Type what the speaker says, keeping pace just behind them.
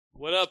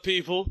What up,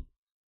 people?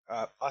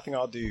 I think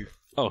I'll do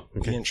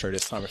the intro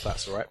this time, if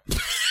that's all right.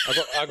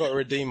 I got to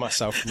redeem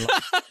myself from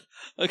last.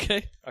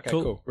 Okay,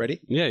 cool. Ready?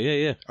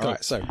 Yeah. All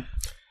right, so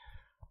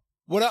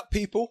what up,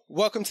 people?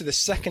 Welcome to the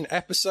second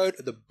episode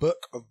of the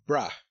Book of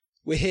Bruh.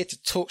 We're here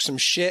to talk some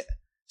shit,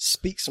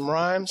 speak some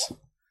rhymes,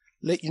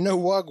 let you know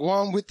what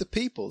wrong with the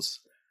peoples.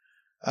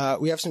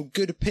 We have some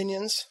good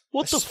opinions.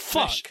 What the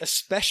fuck?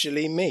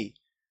 Especially me.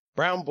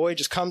 Brown boy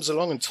just comes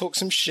along and talks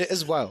some shit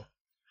as well.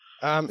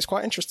 It's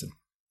quite interesting.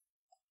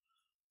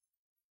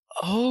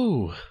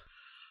 Oh,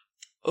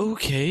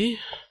 okay.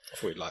 I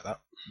thought you'd like that.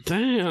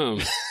 Damn.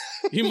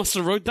 You must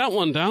have wrote that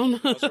one down.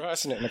 I was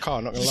rehearsing it in the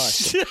car, not gonna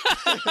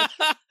lie.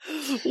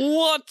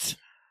 What?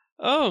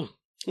 Oh.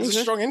 It was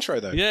a strong intro,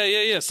 though.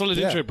 Yeah. Solid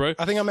intro, bro.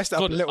 I think I messed it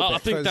up a little bit. I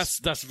think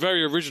that's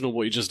very original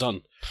what you just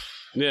done.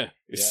 Yeah.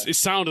 It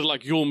sounded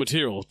like your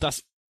material.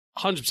 That's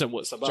 100%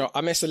 what it's about. Joe,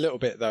 I missed a little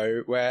bit,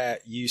 though, where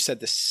you said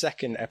the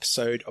second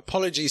episode.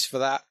 Apologies for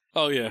that.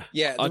 Oh, yeah.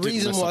 Yeah, the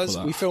reason was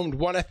we filmed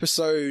one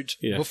episode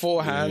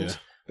beforehand. Yeah.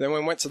 Then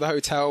when we went to the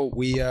hotel,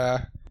 we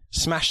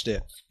smashed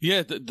it.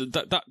 Yeah,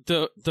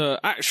 the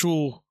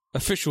actual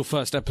official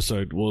first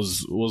episode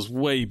was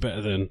way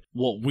better than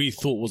what we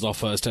thought was our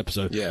first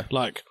episode. Yeah.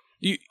 Like,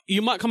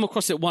 you might come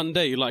across it one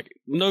day, like,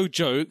 no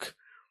joke,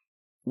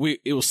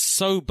 it was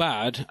so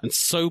bad and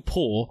so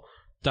poor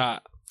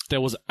that there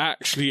was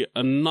actually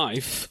a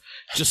knife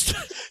just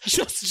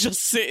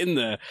sitting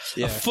there,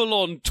 a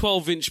full-on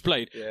 12-inch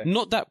blade. Yeah.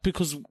 Not that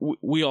because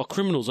we are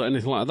criminals or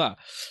anything like that,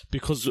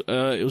 because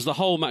it was the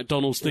whole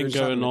McDonald's thing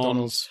going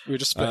on. We were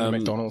just splitting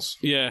McDonald's.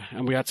 Yeah,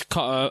 and we had to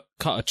cut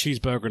a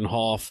cheeseburger in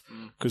half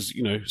because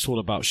it's all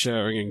about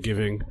sharing and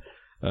giving.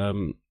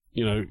 You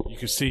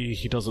can see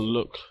he doesn't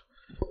look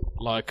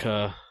like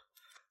a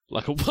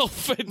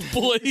well-fed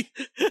boy.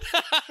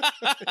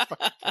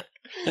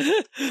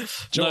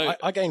 Joe,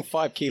 I gained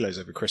 5 kilos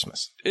over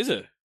Christmas. Is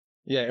it?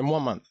 Yeah, in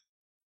 1 month.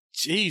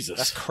 Jesus.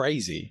 That's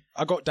crazy.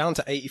 I got down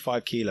to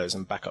 85 kilos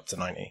and back up to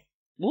 90.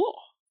 What?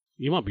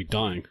 You might be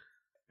dying.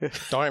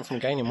 Dying from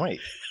gaining weight.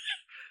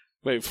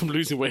 Wait, from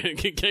losing weight and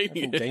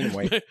gaining gaining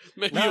weight.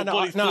 Maybe your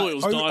body thought it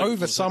was dying.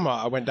 Over summer,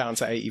 I went down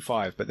to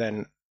 85, but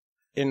then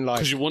in like...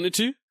 Because you wanted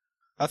to?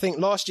 I think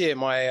last year,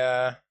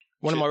 my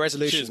one of my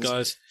resolutions... Cheers,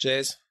 guys.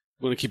 Cheers.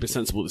 We're going to keep it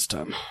sensible this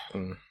time.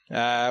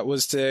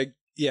 Was to...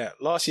 Yeah,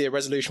 last year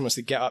resolution was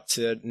to get up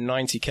to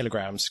 90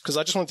 kilograms because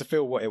I just wanted to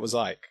feel what it was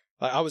like.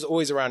 Like I was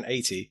always around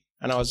 80,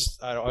 and I was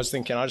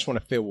thinking I just want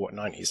to feel what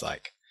 90 is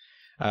like.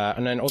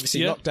 And then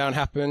obviously lockdown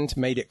happened,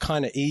 made it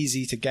kind of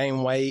easy to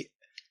gain weight.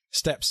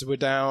 Steps were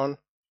down.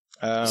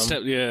 I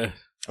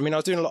mean, I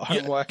was doing a lot of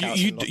home workouts.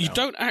 You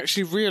don't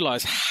actually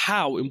realize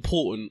how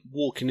important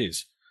walking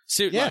is.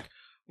 Seriously,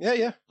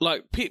 yeah.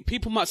 Like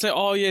people might say,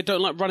 "Oh, yeah,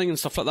 don't like running and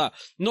stuff like that."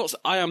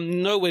 I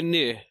am nowhere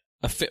near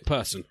a fit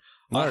person.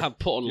 No, I have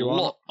put on a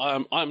lot.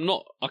 I'm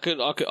not. I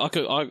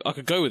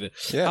could go with it.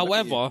 Yeah,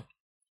 however,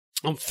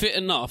 I'm fit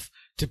enough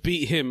to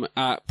beat him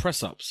at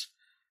press ups.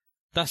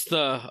 That's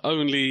the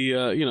only,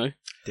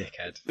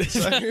 dickhead.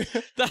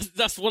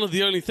 that's one of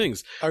the only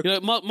things. Okay.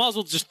 Might as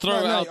well just throw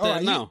it out there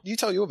right, now. You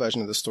tell your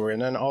version of the story,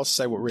 and then I'll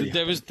say what really.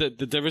 There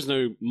is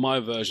no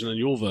my version and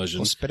your version.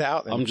 Well, spit it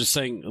out. Then. I'm just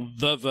saying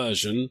the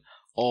version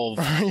of.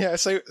 Yeah,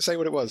 say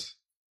what it was.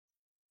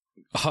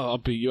 I'll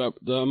beat you at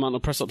the amount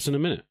of press ups in a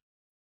minute.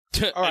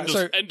 All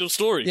right, end of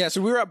story. Yeah,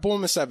 so we were at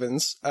Bournemouth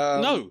Sevens.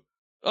 No.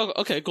 Oh,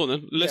 okay, go on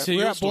then. Let's hear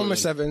your story. We were at Bournemouth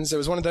Sevens. There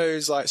was one of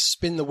those like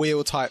spin the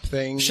wheel type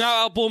things.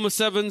 Shout out Bournemouth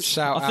Sevens.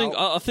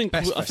 I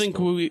think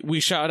we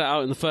shouted it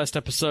out in the first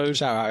episode.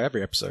 Shout out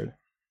every episode.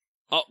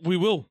 We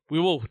will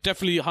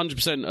definitely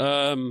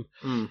 100%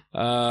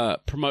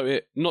 promote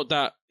it. Not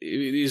that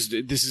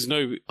this is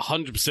no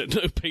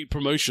 100% no paid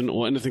promotion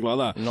or anything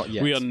like that. Not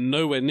yet. We are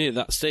nowhere near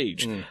that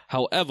stage.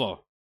 However.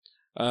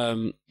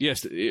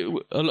 Yes, a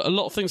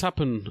lot of things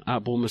happen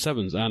at Bournemouth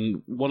Sevens,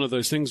 and one of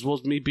those things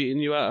was me beating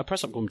you at a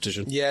press-up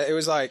competition. Yeah, it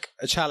was like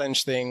a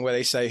challenge thing where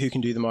they say who can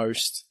do the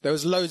most. There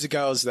was loads of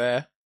girls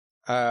there,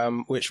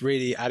 which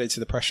really added to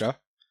the pressure.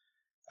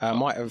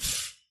 Might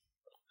have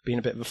been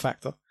a bit of a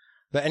factor.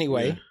 But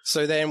anyway,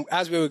 so then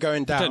as we were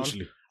going down,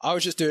 I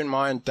was just doing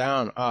mine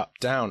down, up,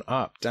 down,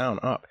 up, down,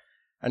 up.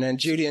 And then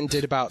Julian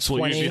did about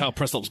 20. Well, usually how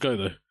press-ups go,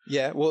 though.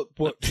 Yeah, well,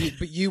 but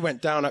you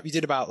went down, up. You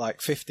did about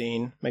like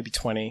 15, maybe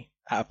 20.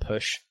 At a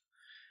push.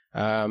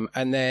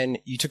 And then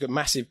you took a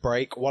massive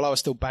break while I was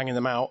still banging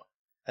them out.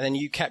 And then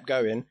you kept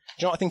going. Do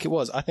you know what I think it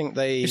was? I think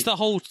It's the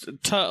whole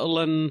turtle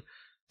and...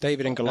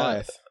 David and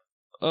Goliath.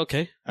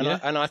 Okay. And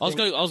I was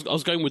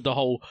going with the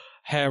whole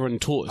hare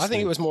and tortoise I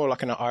think it was more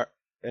like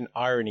an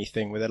irony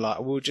thing where they're like,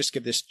 we'll just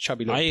give this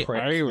chubby little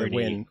prick the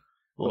win.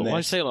 Well,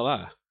 why say it like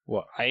that?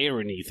 What?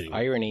 Irony thing.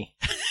 Irony.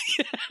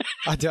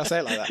 Did I say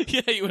it like that?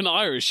 Yeah, you went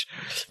Irish.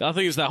 I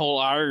think it's that whole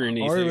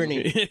irony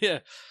thing. Yeah.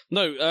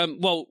 No,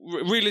 well,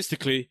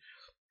 realistically,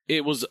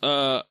 it was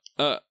a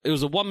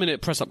 1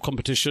 minute press up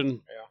competition.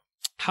 Yeah.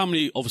 How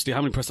many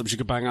press ups you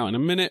could bang out in a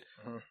minute?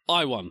 Mm-hmm.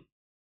 I won.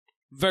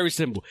 Very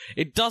simple.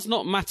 It does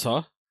not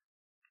matter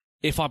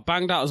if I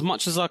banged out as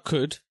much as I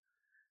could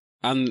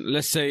and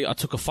let's say I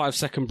took a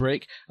 5-second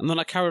break, and then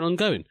I carried on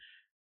going.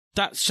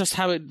 That's just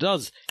how it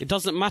does. It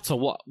doesn't matter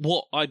what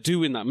I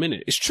do in that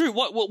minute. It's true.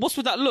 What's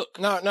with that look?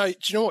 No. Do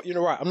you know what?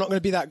 You're right. I'm not going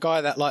to be that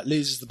guy that like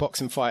loses the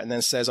boxing fight and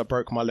then says I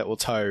broke my little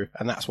toe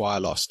and that's why I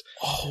lost.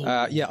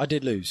 Yeah, I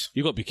did lose.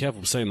 You got to be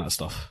careful saying that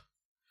stuff.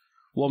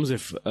 What happens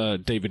if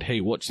David Hay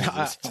watches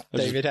this?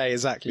 David Hay,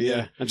 exactly.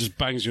 Yeah, and just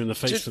bangs you in the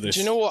face for this.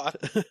 Do you know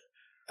what?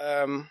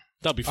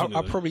 That'd be funny.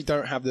 I probably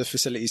don't have the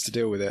facilities to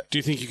deal with it. Do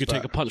you think you could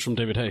take a punch from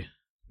David Hay?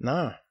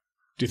 No.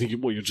 Do you think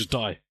you'll just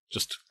die?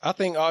 I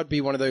think I'd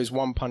be one of those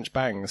one-punch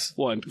bangs.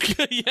 What?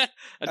 Yeah,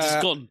 and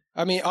just gone.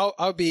 I mean,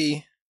 I'll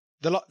be...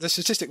 The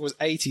statistic was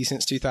 80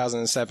 since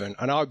 2007,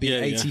 and I would be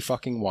 80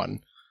 fucking 1.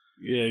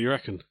 Yeah, you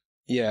reckon?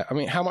 Yeah, I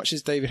mean, how much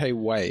does David Hay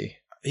weigh?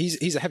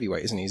 He's a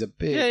heavyweight, isn't he? He's a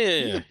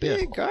big... He's a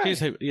big guy. He's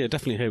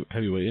definitely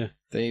heavyweight, yeah.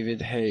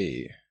 David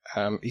Hay.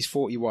 He's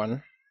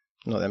 41.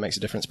 Not that it makes a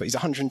difference, but he's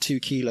 102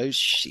 kilos.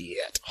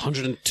 Shit.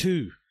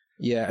 102?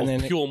 Yeah. And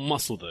then pure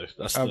muscle, though.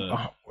 That's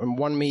and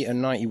 1 meter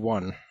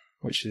 91.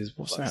 Which is,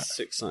 what's like that?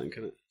 6 something,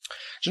 isn't it? Do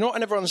you know what I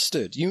never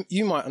understood?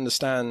 You might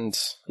understand.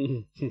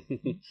 You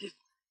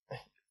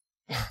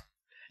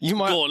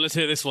might. Go on, let's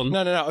hear this one.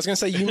 No. I was going to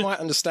say you might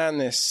understand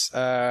this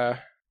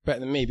better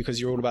than me because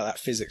you're all about that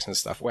physics and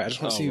stuff. Wait, I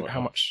just want to see how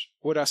much.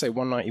 What did I say?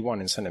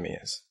 191 in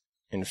centimeters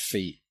in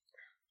feet.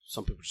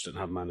 Some people just don't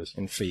have manners.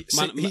 In feet.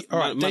 All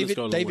right,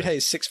 David Hay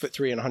is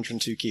 6'3" and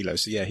 102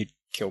 kilos. So yeah, he'd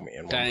kill me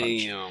in one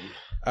punch.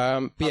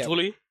 How tall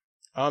are you?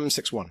 I'm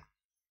 6'1".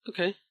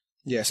 Okay.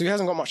 Yeah, so he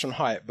hasn't got much on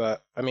height,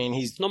 but I mean,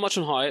 he's not much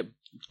on height,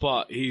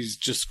 but he's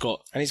just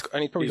got, and he's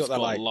probably got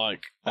that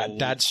that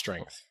dad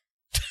strength.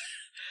 Do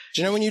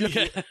you know when you look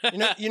at,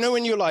 you know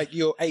when you're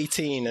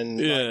 18 and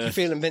like, you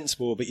feel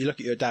invincible, but you look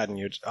at your dad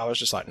and I was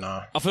just like,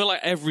 nah. I feel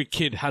like every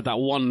kid had that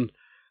one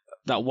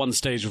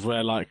stage of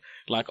where like,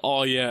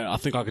 oh yeah, I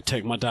think I could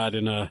take my dad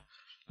in a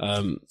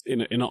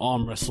in an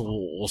arm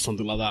wrestle or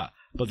something like that.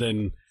 But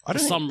then for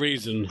some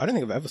reason, I don't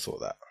think I've ever thought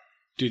that.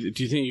 Do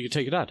you think you could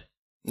take your dad?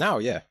 Now,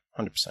 yeah.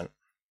 100%.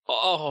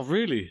 Oh,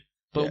 really?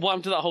 But what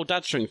happened to that whole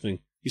dad strength thing?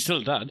 You're still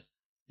a dad.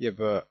 Yeah,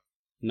 but...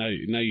 No,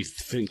 you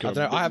think... I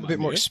don't know, I have a bit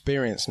more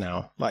experience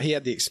now. Like, he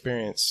had the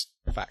experience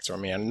factor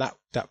on me, and that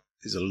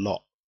is a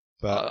lot.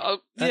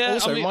 But yeah,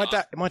 also, I mean,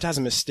 my dad's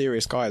a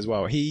mysterious guy as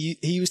well.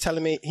 He was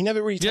telling me... He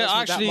never really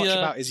tells me that much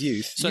about his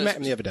youth. You met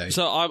him the other day.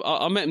 So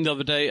I met him the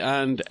other day,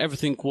 and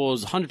everything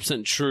was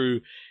 100%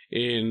 true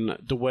in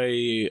the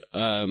way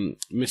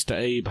Mr.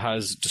 Abe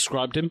has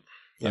described him.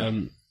 Yeah.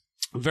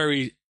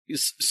 Very...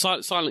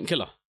 silent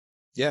killer.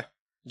 Yeah.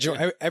 Do you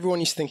know,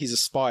 everyone used to think he's a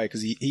spy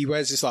because he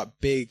wears this like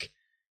big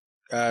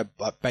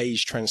like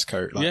beige trench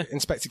coat, like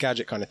Inspector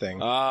Gadget kind of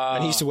thing.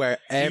 And he used to wear it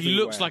everywhere. He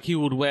looks like he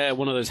would wear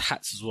one of those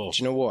hats as well.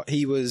 Do you know what?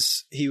 He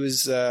was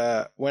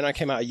when I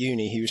came out of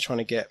uni, he was trying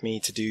to get me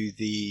to do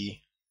the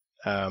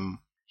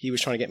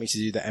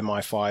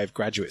MI5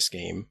 graduate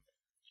scheme.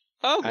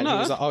 Oh, and he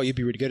was like, oh, you'd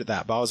be really good at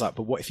that. But I was like,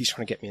 but what if he's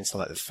trying to get me into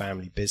like the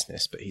family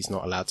business, but he's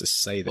not allowed to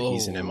say that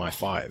he's in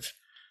MI5?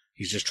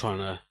 He's just trying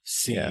to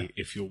see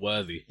if you're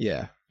worthy.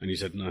 Yeah. And you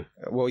said no.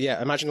 Well,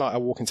 yeah. Imagine like I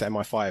walk into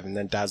MI5 and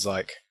then Dad's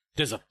like,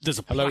 "There's a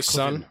hello,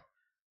 son.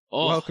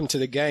 Welcome to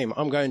the game.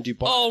 I'm going to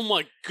Dubai." Oh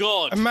my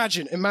god!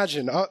 Imagine. And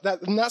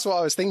that's what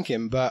I was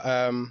thinking. But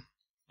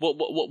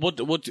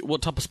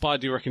what type of spy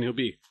do you reckon he'll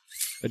be?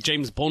 A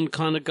James Bond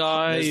kind of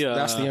guy?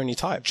 That's the only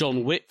type.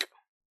 John Wick.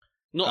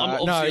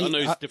 I know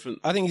he's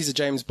different. I think he's a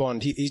James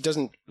Bond. He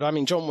doesn't. I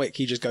mean, John Wick.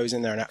 He just goes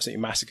in there and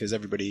absolutely massacres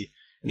everybody.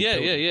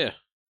 Yeah.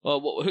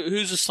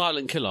 Who's a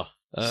silent killer?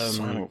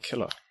 Silent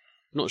killer.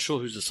 Not sure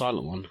who's the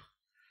silent one.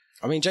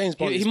 I mean, James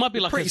Bond. He might be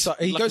like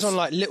he goes on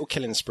like little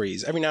killing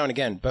sprees every now and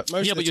again, but most of the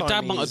time. Yeah, but your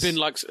dad might have been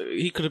like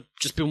he could have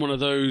just been one of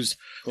those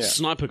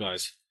sniper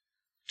guys.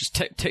 Just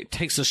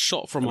takes a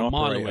shot from a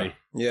mile away.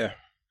 Yeah.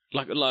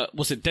 Like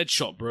what's it?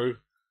 Deadshot, bro.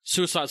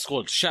 Suicide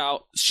Squad.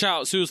 Shout!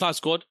 Suicide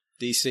Squad.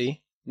 DC.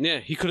 Yeah,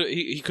 he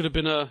could have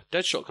been a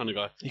Deadshot kind of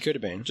guy. He could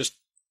have been just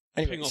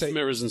ping off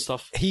mirrors and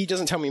stuff. He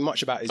doesn't tell me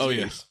much about his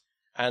youth.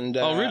 Yeah. And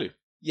really?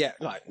 Yeah,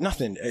 like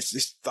nothing.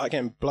 It's like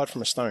getting blood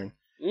from a stone.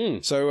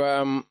 Mm.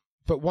 So,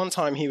 but one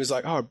time he was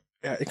like,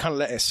 it kind of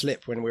let it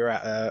slip when we were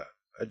at a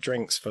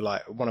drinks for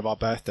like one of our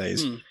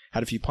birthdays.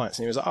 Had a few pints,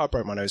 and he was like, I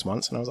broke my nose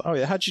once, and I was like, oh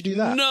yeah, how'd you do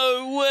that?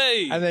 No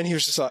way. And then he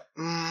was just like,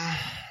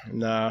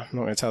 no, I'm not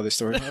going to tell this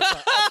story. And I was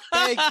like,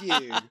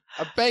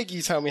 I beg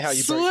you, tell me how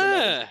you broke your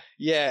nose.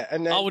 Yeah,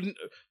 and then I wouldn't,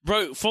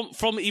 bro.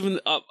 From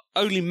even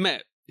only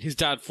met his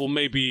dad for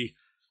maybe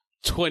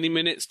 20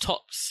 minutes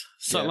tops,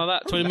 something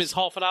like that. 20 minutes,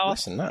 half an hour.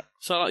 Less than that.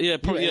 So like, yeah,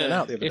 probably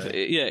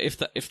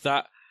if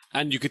that.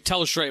 And you could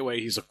tell straight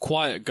away he's a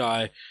quiet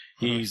guy.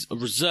 He's a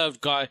reserved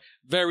guy,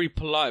 very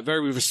polite,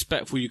 very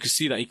respectful. You can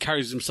see that he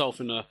carries himself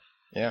in a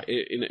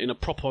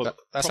proper.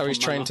 That's how he's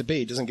trained to be.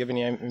 He doesn't give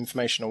any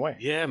information away.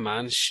 Yeah,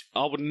 man.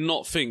 I would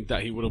not think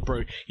that he would have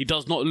broke. He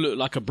does not look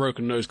like a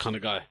broken nose kind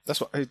of guy.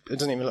 That's what. It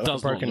doesn't even look like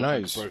a broken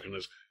nose. Like a broken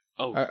nose.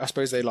 Oh, I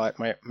suppose they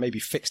maybe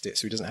fixed it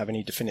so he doesn't have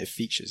any definitive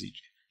features.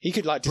 He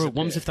could like disappear.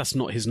 Bro, what if that's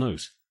not his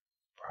nose?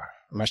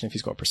 Imagine if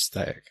he's got a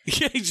prosthetic.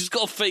 Yeah, he's just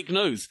got a fake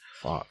nose.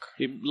 Fuck.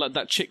 Like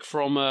that chick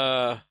from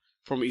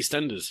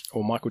EastEnders.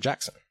 Or Michael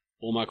Jackson.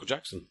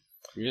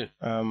 Yeah.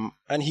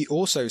 And he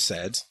also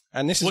said,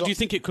 and this is what do you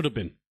think it could have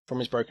been? From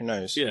his broken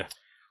nose? Yeah.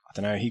 I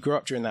don't know. He grew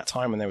up during that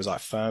time when there was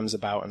like firms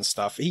about and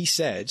stuff. He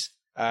said,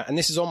 and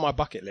this is on my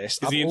bucket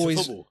list. Is he into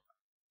football?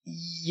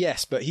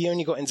 Yes, but he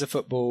only got into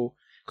football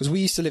because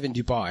we used to live in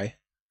Dubai,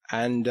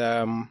 and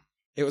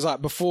it was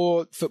like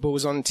before football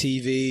was on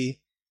TV.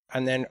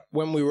 And then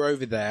when we were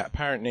over there,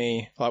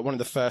 apparently, like one of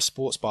the first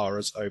sports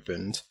bars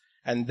opened,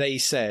 and they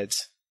said,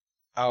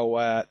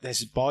 "Oh,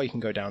 there's a bar you can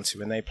go down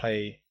to, and they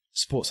play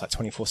sports like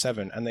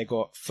 24/7, and they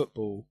got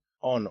football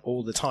on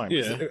all the time."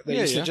 Yeah, they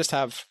used to just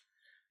have.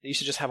 They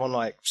used to just have on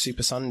like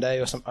Super Sunday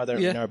or something. I don't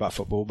really know about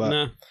football,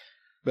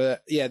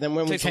 but yeah. Then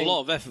when it takes a lot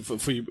of effort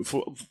for you.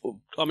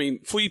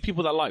 For you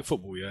people that like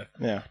football,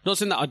 yeah. Not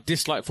saying that I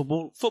dislike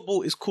football.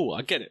 Football is cool.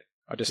 I get it.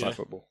 I dislike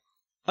football.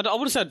 I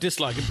wouldn't say I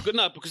dislike it,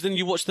 because then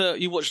you watch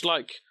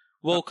like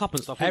World Cup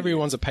and stuff.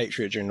 Everyone's a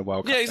patriot during the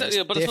World Cup. Yeah, exactly.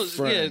 Yeah, but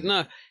that's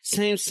not,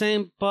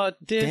 same,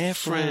 but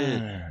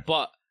different.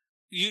 But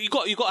you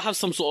got to have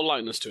some sort of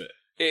likeness to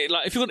it.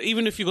 Like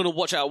even if you're gonna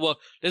watch it at work,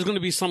 there's gonna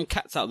be some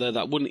cats out there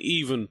that wouldn't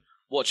even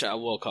watch it at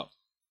World Cup.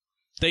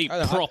 They don't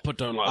like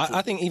football.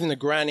 I think even the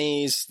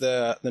grannies,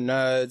 the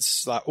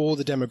nerds, like all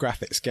the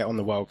demographics get on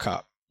the World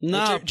Cup.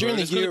 During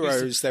the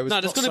Euros, there was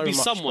there's going to be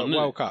someone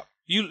World Cup.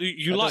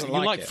 You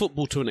like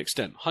football to an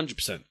extent,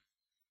 100%.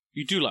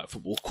 You do like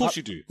football, of course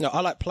you do. No,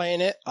 I like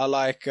playing it. I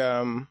like.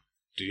 Do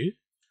you?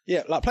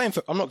 Yeah, like playing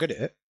football. I'm not good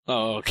at it.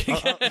 Oh, okay.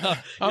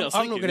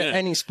 I'm not good at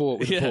any sport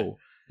with the ball.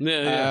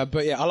 Yeah.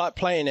 But yeah, I like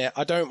playing it.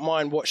 I don't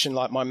mind watching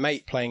like my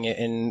mate playing it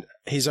in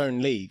his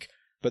own league.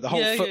 But the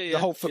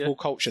whole football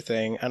culture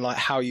thing, and like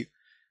how you,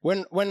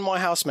 when my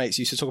housemates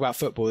used to talk about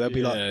football, they'd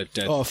be like,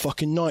 dead. "Oh,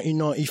 fucking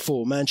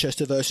 1994,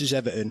 Manchester versus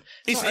Everton."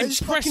 It's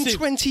impressive. Fucking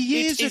 20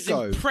 years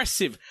ago. It's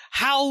impressive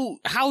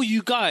how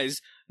you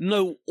guys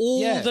know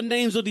all the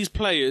names of these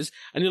players,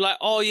 and you're like,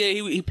 "Oh yeah,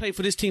 he played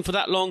for this team for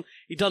that long.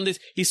 He done this.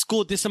 He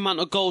scored this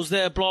amount of goals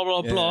there. Blah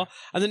blah blah."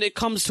 And then it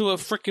comes to a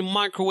freaking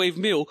microwave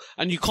meal,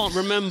 and you can't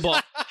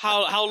remember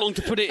how long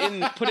to put it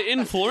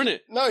in for, innit?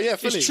 No, yeah,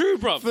 fully. It's true,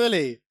 bruv.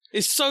 Fully.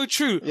 It's so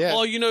true. Yeah.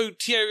 Oh,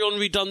 Thierry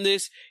Henry done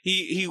this.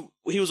 He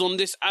was on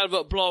this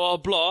advert. Blah blah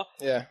blah.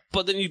 Yeah.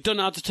 But then you don't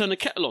know how to turn a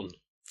kettle on.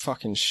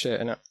 Fucking shit,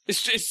 innit?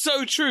 It's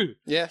so true.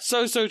 Yeah.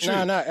 So true.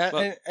 No,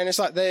 and it's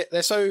like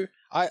they're so.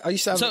 I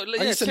used to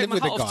live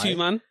with a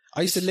guy.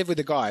 I used to live with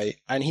a guy,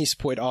 and he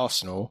supported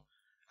Arsenal.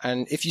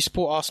 And if you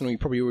support Arsenal, you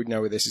probably already know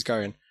where this is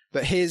going.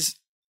 But his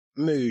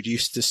mood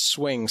used to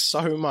swing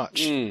so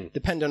much,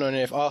 depending on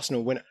if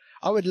Arsenal win.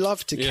 I would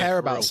love to care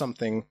about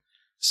something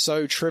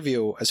so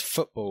trivial as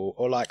football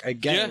or like a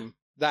game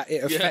that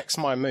it affects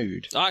my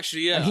mood.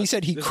 Actually, yeah. And he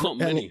said he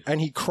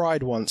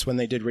cried once when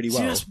they did really well.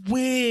 See, that's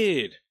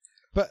weird.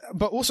 But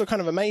also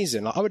kind of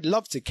amazing. Like, I would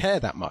love to care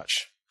that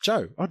much.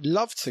 Joe, I'd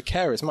love to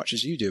care as much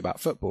as you do about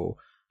football.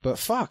 But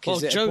fuck,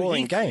 is it a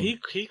boring game?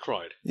 He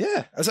cried.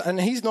 Yeah.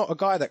 And he's not a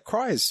guy that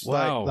cries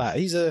like that.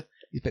 He's a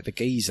bit of a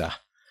geezer.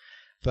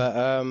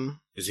 But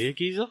is he a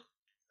geezer?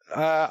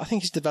 I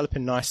think he's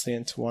developing nicely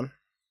into one.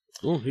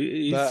 Oh,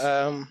 he's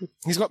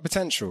got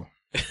potential.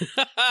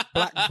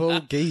 Black bull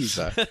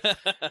geezer.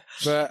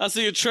 But I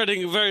see you're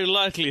treading very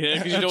lightly here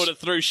because you don't want to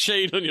throw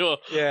shade on your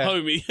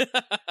homie.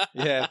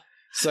 Yeah.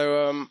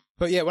 So,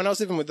 but yeah, when I was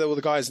living with all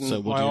the guys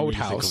in my old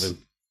house, think of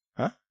him?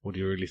 Huh? What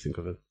do you really think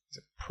of him? He's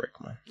a prick,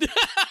 man.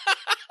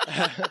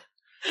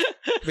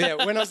 But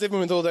yeah, when I was living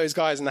with all those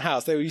guys in the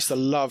house, they used to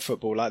love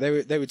football. Like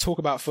they would talk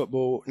about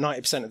football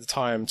 90% of the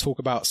time, talk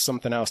about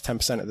something else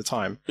 10% of the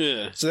time.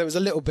 Yeah. So there was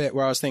a little bit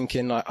where I was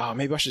thinking like, oh,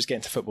 maybe I should just get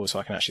into football so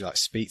I can actually like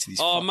speak to these.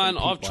 Oh man,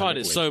 I've tried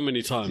it so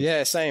many times.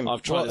 Yeah, same.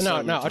 I've tried it so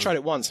many times. I tried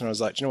it once and I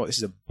was like, do you know what? This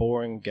is a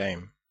boring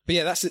game. But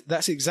yeah, that's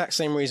the exact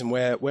same reason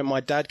where when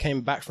my dad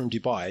came back from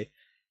Dubai,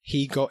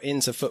 he got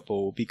into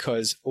football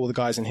because all the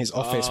guys in his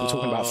office were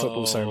talking about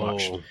football so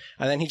much. And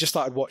then he just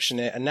started watching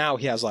it, and now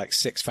he has like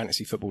 6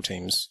 fantasy football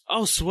teams.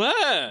 Oh,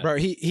 swear! Bro,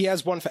 he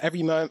has one for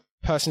every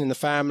person in the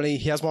family.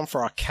 He has one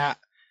for our cat.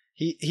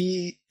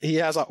 He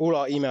has like all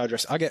our email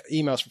addresses. I get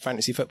emails from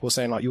fantasy football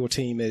saying like your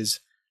team is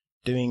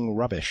doing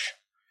rubbish.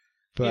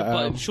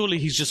 But surely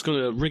he's just going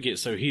to rig it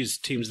so his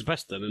team's the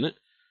best then, isn't it?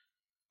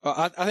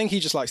 I think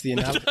he just likes the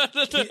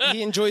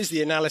he enjoys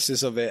the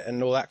analysis of it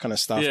and all that kind of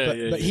stuff.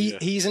 But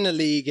he's in a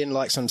league in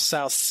like some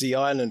South Sea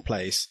Island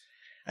place,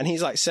 and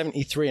he's like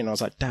 73, and I was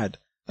like, Dad,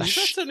 is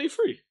that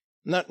 73?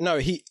 No,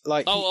 he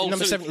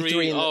number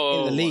 73 in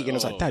the league, and I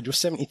was like, Dad, you're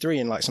 73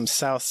 in like some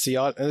South Sea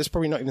Island. And there's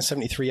probably not even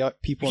 73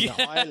 people on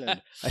the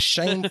island. That's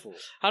shameful.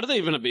 How do they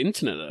even have the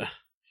internet there?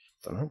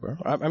 Don't know, bro.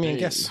 I mean, I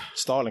guess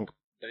Starlink.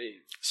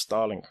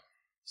 Starlink,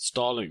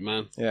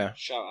 man. Yeah.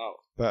 Shout out.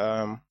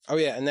 But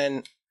and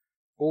then.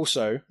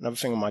 Also, another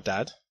thing on my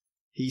dad,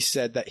 he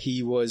said that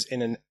he was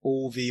in an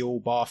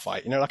all-v-all bar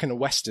fight, like in a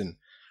Western,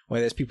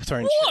 where there's people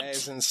throwing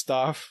chairs and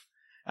stuff,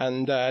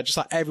 and just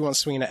like everyone's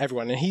swinging at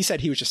everyone. And he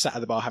said he was just sat at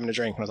the bar having a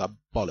drink, and I was like,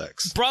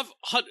 bollocks. Bruv,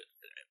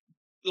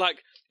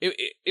 like,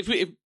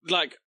 if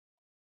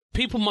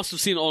people must have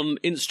seen on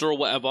Insta or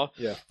whatever,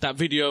 Yeah. that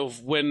video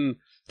of when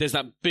there's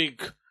that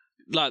big,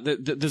 like,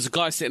 there's a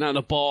guy sitting at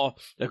a bar,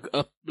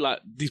 like,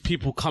 these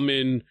people come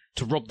in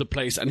to rob the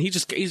place, and he's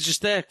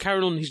just there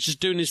carrying on, he's just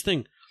doing his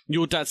thing.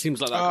 Your dad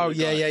seems like that kind of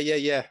guy.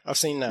 Yeah. I've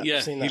seen that. Yeah,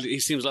 I've seen that. he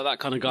seems like that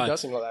kind of guy. He does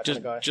seem like that kind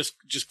of guy.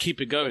 Just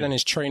keep it going. And then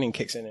his training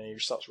kicks in and he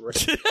just starts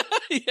ripping.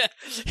 Yeah,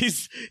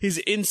 his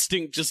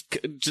instinct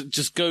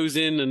just goes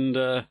in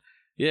and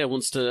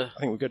wants to. I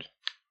think we're good.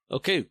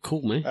 Okay,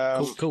 cool, man.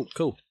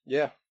 Cool.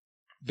 Yeah.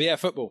 But yeah,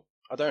 football.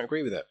 I don't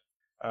agree with it.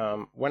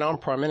 When I'm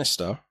Prime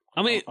Minister,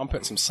 I mean, I'm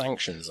putting some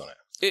sanctions on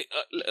it.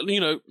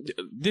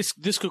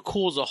 This could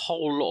cause a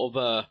whole lot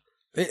of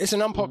It's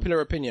an unpopular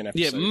opinion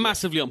episode. Yeah,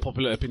 massively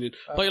unpopular opinion.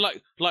 But you're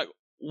like,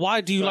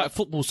 why do you like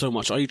football so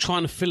much? Are you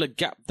trying to fill a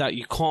gap that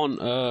you can't?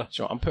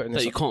 Sure, I'm putting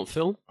this. That you can't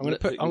fill. I'm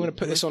gonna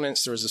put this on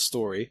Insta as a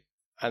story,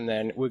 and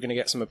then we're gonna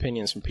get some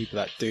opinions from people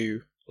that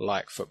do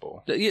like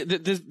football. Yeah,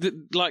 there's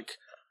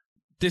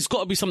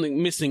got to be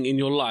something missing in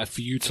your life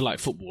for you to like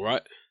football,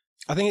 right?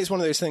 I think it's one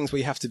of those things where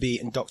you have to be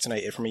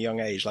indoctrinated from a young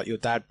age. Like your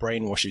dad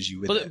brainwashes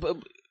you with it. But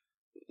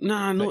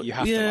nah, not. You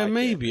have yeah, to like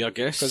maybe. I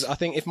guess because I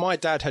think if my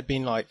dad had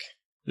been like,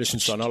 "Listen,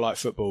 son, I like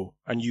football,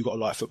 and you got to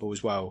like football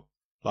as well.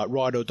 Like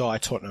ride or die,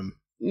 Tottenham."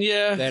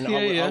 Yeah, then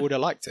I would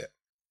have liked it.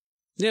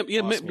 Yeah.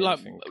 Like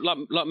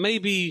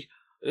maybe,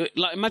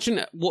 like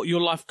imagine what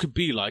your life could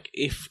be like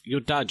if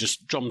your dad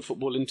just drummed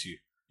football into you.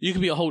 You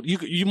could be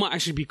you might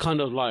actually be kind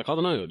of like, I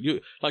don't know,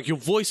 your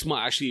voice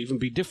might actually even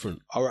be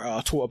different.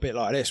 I taught a bit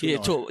like this. Yeah,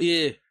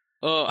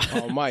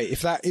 oh mate,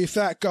 if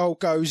that goal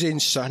goes in,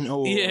 son.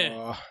 Oh.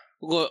 Yeah.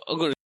 I'm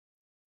gonna.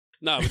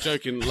 No, I'm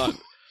joking. Like,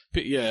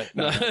 yeah.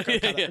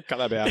 Cut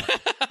that bit out.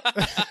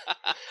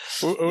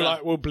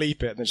 We'll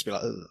bleep it and then just be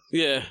like, ugh.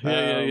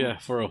 Yeah,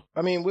 for real.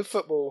 I mean, with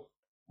football,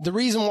 the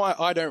reason why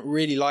I don't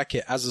really like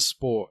it as a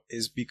sport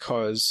is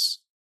because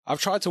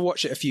I've tried to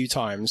watch it a few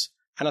times,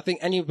 and I think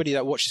anybody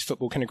that watches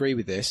football can agree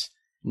with this.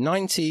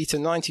 90 to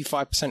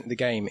 95% of the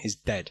game is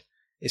dead.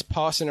 It's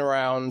passing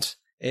around,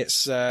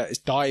 it's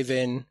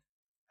diving,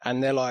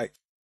 and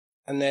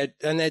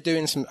they're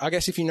doing some. I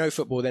guess if you know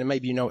football, then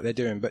maybe you know what they're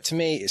doing. But to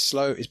me, it's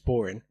slow, it's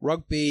boring.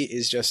 Rugby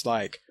is just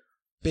like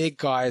big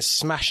guys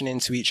smashing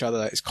into each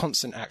other. It's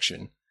constant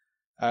action.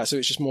 So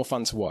it's just more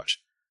fun to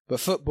watch. But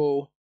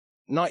football,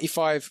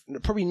 95,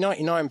 probably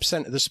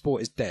 99% of the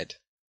sport is dead.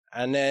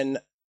 And then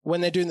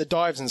when they're doing the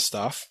dives and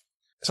stuff,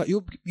 it's like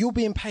you're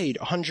being paid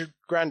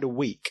 $100,000 a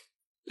week.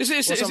 Is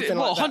it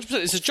 100%?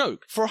 It's a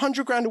joke. For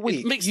 $100,000 a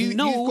week, it makes you've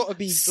got to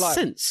be like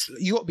sense.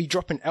 You got to be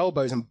dropping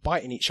elbows and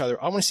biting each other.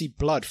 I want to see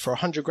blood for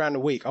 $100,000 a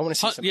week. I want to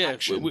see some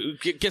action.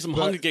 Get some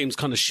Hunger Games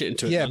kind of shit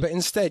into it. Yeah, man. but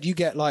instead you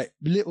get like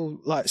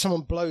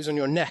someone blows on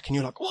your neck and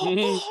you're like, oh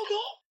God.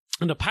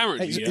 And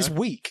apparently it's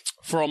weak.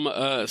 From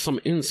some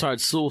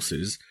inside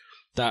sources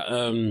that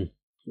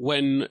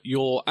when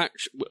you're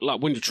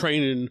when you're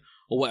training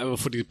or whatever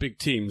for these big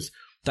teams,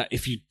 that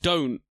if you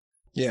don't,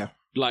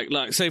 like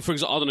say for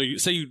example, I don't know,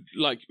 say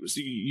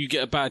you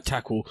get a bad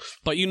tackle,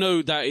 but you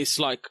know that it's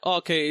like, oh,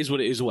 okay, it is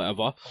what it is or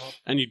whatever,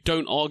 and you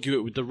don't argue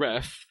it with the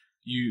ref,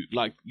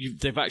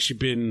 they've actually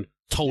been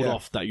told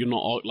off that you're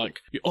not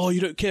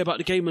you don't care about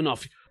the game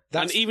enough.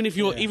 And even if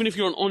you're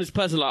an honest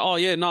person, like, oh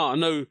yeah, no, I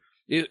know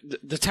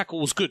the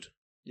tackle was good.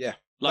 Yeah.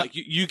 Like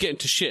you get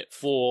into shit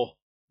for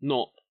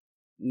not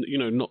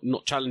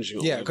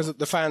challenging. Yeah, because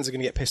the fans are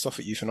going to get pissed off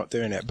at you for not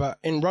doing it. But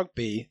in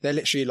rugby, they're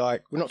literally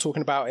like, we're not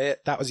talking about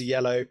it. That was a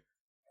yellow.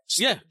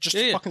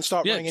 Fucking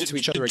start running into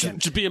each other again.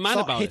 Just be a man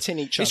start about hitting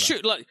it. each other. It's true,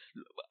 like,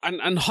 and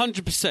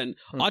 100%.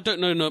 I don't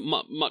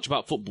know much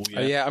about football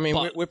yet. I mean,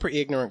 we're pretty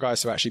ignorant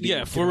guys to actually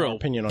be for real.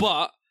 Opinion on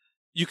but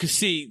you can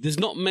see there's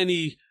not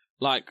many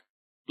like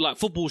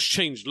football's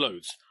changed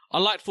loads. I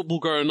liked football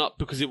growing up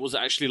because it was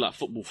actually like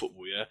football,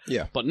 yeah.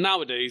 Yeah. But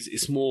nowadays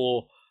it's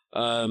more,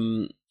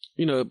 everyone's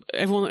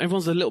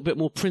a little bit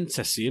more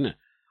princessy, innit?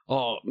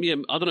 Oh yeah,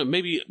 I don't know.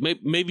 Maybe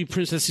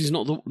princessy is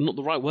not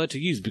the right word to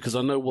use, because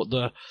I know what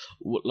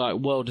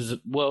world is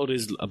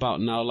about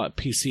now, like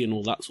PC and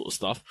all that sort of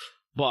stuff.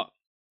 But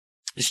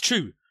it's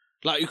true.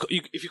 Like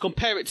if you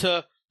compare it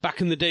to back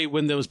in the day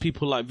when there was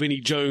people like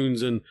Vinnie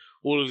Jones and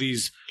all of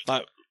these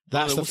like.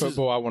 That's the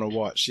football I want to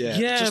watch.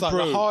 Yeah, just like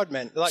bro. The hard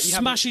men, like you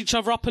smash each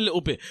other up a little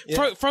bit.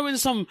 Yeah. Throw in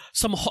some.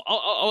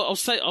 I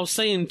was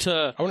saying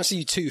to. I want to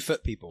see 2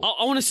 foot people.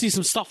 I want to see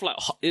some stuff like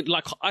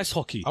ice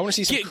hockey. I want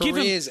to see some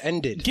careers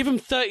ended. Give them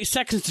 30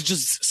 seconds to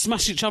just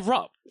smash each other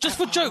up, just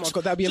for jokes. Oh my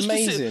God, that'd be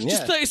amazing.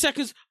 Just 30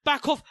 seconds.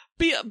 Back off.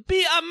 Be a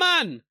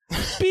man.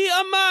 Be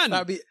a man.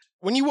 That'd be.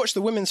 When you watch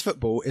the women's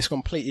football, it's a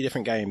completely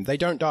different game. They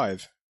don't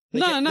dive. They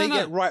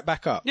get right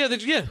back up. Yeah, They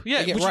get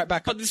right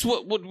back up. But this is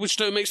which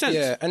don't make sense.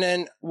 Yeah, and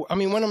then I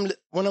mean,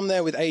 when I'm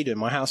there with Aidan,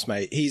 my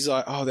housemate, he's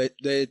like, oh,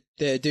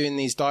 they're doing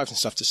these dives and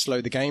stuff to slow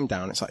the game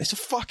down. It's like, it's a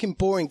fucking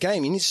boring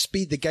game. You need to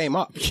speed the game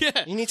up.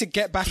 Yeah, you need to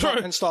get back up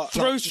and start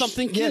throw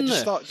something in there.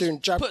 Just start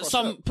doing jab.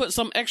 Put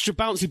some extra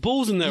bouncy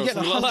balls in there. You or get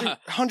something like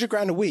that.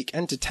 $100,000 a week.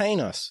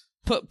 Entertain us.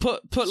 Put slow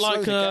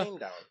like the game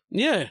down.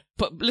 Yeah,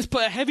 let's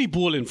put a heavy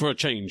ball in for a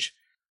change.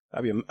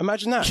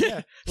 Imagine that.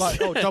 Yeah. Like,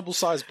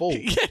 double-sized ball.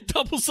 Yeah,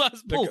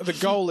 double-sized ball. The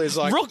goal is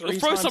like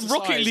throw some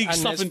Rocket League and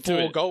stuff into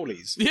 4 it.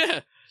 goalies.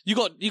 Yeah.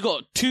 You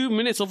got 2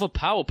 minutes of a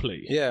power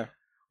play. Yeah.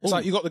 It's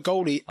like you got the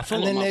goalie. I feel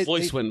like my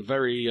voice went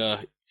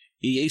very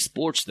EA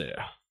Sports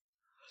there.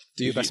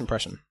 Do your best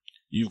impression.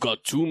 You've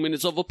got 2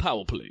 minutes of a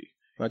power play.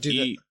 I do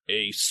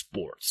EA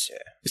Sports.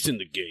 Yeah. It's in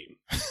the game.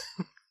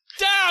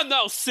 Damn,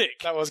 that was sick.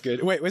 That was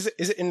good. Wait, is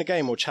it in the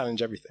game or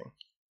challenge everything?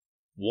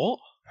 What?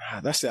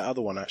 That's the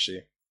other one,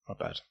 actually. My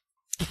bad.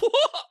 What?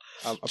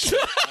 I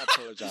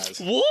apologize.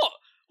 What?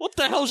 What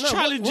the hell's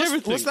challenge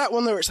everything? What's that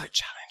one where it's like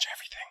challenge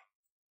everything?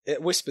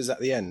 It whispers at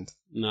the end.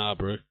 Nah,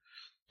 bro.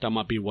 That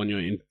might be when you're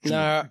in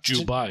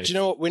Dubai. Do you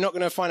know what? We're not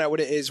going to find out what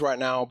it is right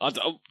now.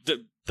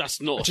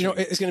 That's not. Do you know what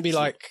it's going to be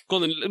like? Go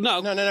on then.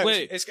 No.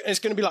 Wait. It's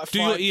going to be like. Do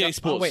your EA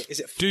Sports. Oh, wait, is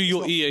it? Do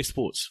your EA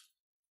Sports.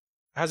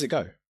 How's it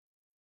go?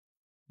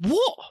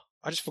 What?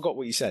 I just forgot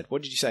what you said.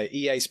 What did you say?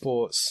 EA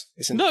Sports.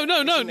 No.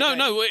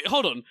 Wait,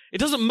 hold on. It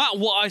doesn't matter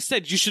what I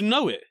said. You should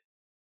know it.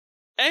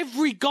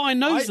 Every guy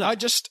knows that. I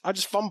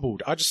just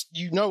fumbled. I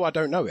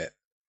don't know it.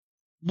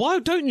 Why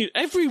don't you?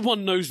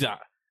 Everyone knows that.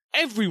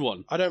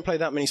 Everyone. I don't play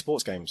that many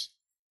sports games.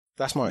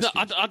 That's my excuse.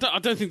 No, I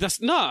don't think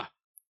that's... Nah.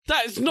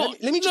 That is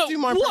not... Let me just do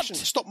my impression.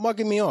 Stop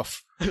mugging me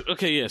off.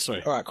 Okay, yeah,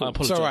 sorry. All right, cool. I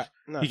apologize. It's all right.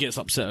 No. He gets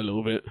upset a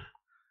little bit.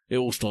 It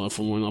all started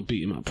from when I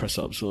beat him at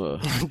press-ups. So,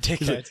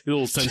 Dickhead.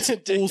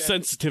 It's all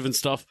sensitive and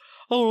stuff.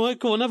 All right,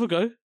 go on, have a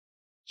go. Do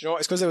you know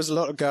what? It's because there was a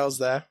lot of girls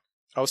there.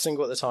 I was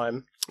single at the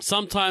time.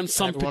 Sometimes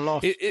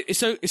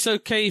it's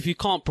okay if you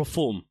can't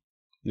perform.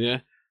 Yeah?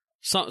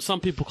 Some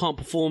people can't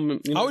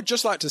perform. You know? I would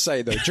just like to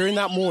say, though, during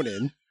that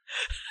morning...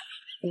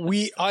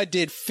 I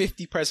did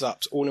 50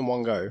 press-ups all in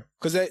one go.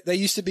 Because there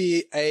used to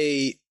be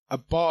a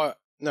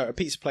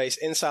pizza place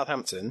in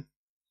Southampton,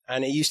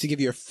 and it used to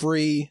give you a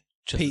free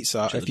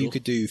pizza if you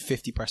could do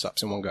 50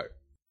 press-ups in one go.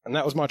 And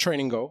that was my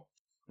training goal.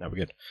 No, we're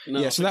good.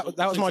 No, yeah, so that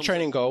was my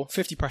training goal,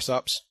 50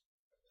 press-ups.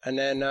 And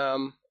then,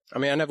 I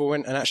never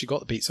went and actually got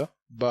the pizza,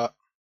 but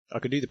I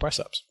could do the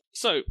press-ups.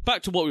 So,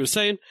 back to what we were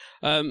saying.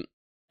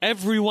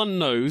 Everyone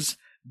knows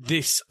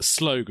this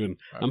slogan.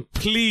 Right. And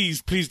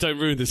please don't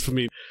ruin this for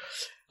me.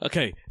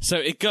 Okay, so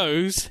it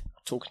goes...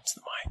 Talking to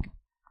the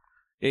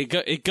mic.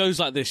 It goes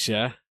like this,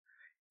 yeah?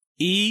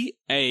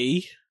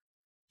 EA,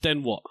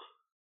 then what?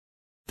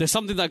 There's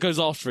something that goes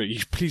after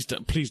it. Please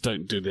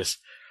don't do this.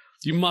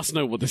 You must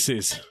know what this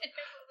is.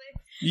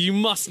 You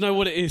must know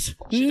what it is.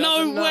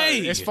 No way!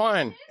 It's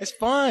fine. It's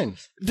fine.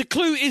 The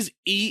clue is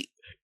EA.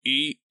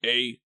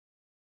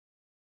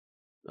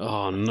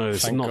 Oh, no,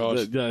 it's Thank not. God.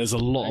 There's a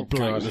lot of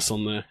blankness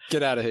on there.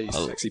 Get out of here, you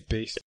sexy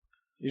beast.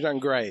 You've done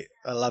great.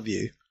 I love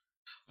you.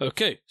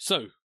 Okay,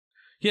 so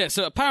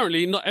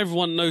apparently not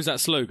everyone knows that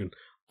slogan.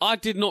 I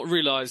did not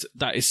realise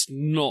that it's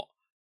not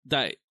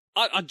that.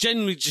 I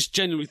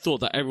genuinely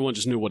thought that everyone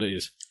just knew what it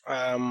is.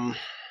 I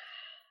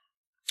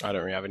don't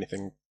really have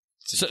anything.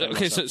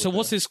 So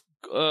what's this?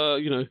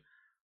 Kumbaya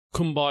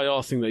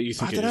thing that you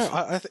think? I don't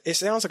know. It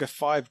sounds like a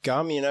 5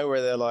 gum.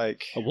 Where they're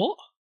like a what?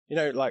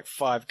 Like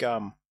 5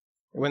 gum.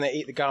 When they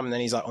eat the gum and then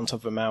he's like on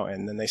top of a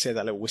mountain, then they say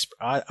that little whisper.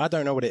 I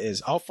don't know what it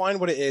is. I'll find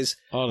what it is.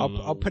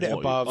 I'll put it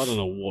above. I don't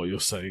know what you're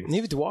saying.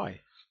 Neither do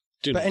I.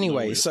 But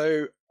anyway,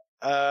 so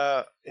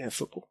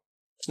football.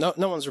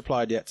 No one's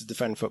replied yet to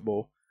defend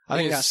football. I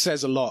think that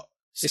says a lot.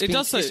 It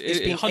does say it's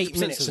been 8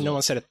 minutes and no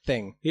one said a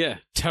thing. Yeah,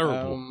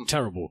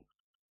 terrible.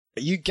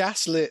 You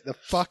gaslit the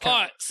fuck out.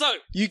 All right, so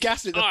you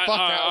gaslit the fuck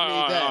out of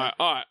me there.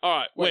 All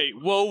right. Wait,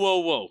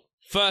 whoa.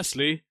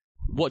 Firstly,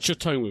 watch your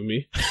tone with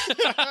me.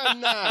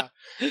 Nah.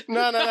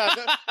 No,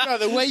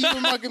 the way you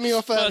were mugging me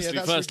off earlier,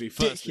 that's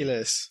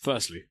ridiculous.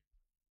 Firstly,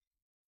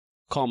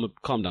 calm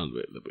down a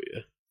little bit,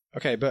 yeah?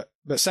 Okay, but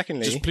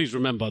secondly... Just please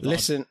remember that...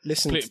 Listen...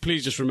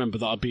 Please just remember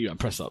that I beat you at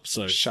press-ups,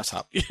 so... Shut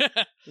up. Yeah.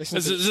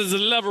 There's a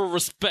level of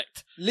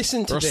respect.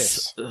 Listen to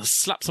this.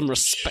 Slap some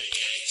respect.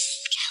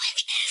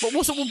 But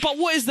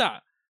what is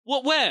that?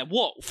 What? Where?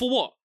 What? For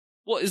what?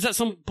 What is that?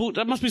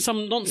 That must be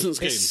some nonsense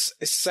game. It's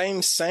same.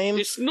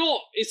 It's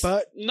not. It's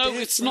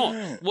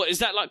not. What is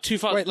that like?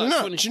 2000? Wait,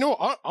 no. Do you know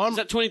what? Is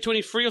that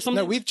 2023 or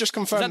something? No, we've just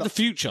confirmed. Is that the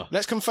future?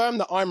 Let's confirm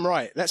that I'm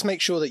right. Let's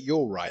make sure that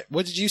you're right.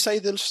 What did you say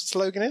the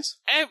slogan is?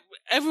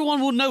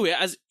 Everyone will know it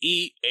as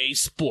EA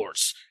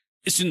Sports.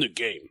 It's in the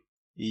game.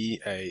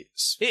 EA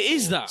Sports. It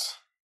is that.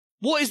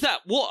 What is that?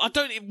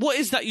 What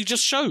is that you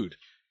just showed?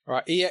 All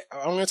right,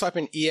 I'm going to type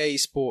in EA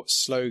Sports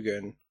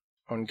slogan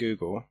on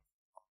Google.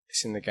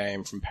 It's in the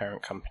game from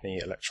parent company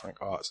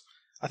Electronic Arts.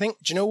 I think,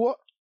 do you know what?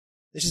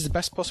 This is the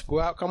best possible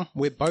outcome.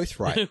 We're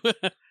both right.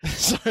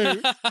 so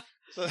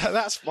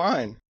that's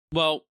fine.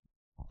 Well,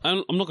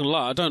 I'm not going to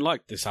lie. I don't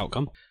like this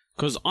outcome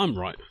because I'm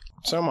right.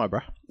 So am I,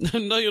 bruh.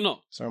 No, you're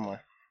not. So am I.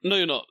 No,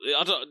 you're not.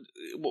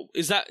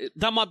 Is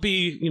that might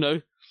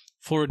be,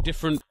 for a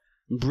different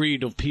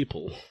breed of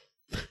people.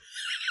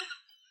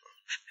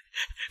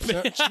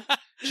 Do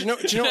you know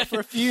what? For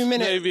a few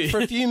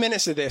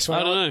minutes of this,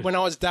 when I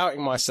was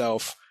doubting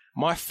myself,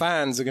 my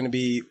fans are going to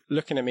be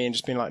looking at me and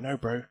just being like, "No,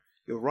 bro,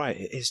 you're right.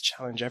 It is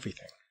challenge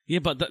everything." Yeah,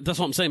 but that's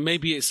what I'm saying.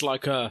 Maybe it's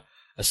like a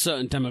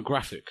certain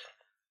demographic.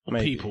 Or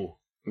Maybe. people?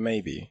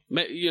 Maybe.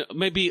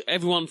 Maybe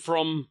everyone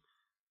from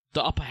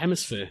the upper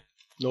hemisphere.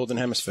 Northern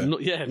Hemisphere.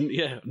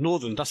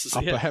 Northern. That's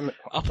the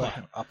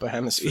Upper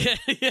Hemisphere.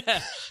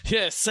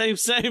 Yeah. Same,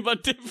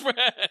 but different.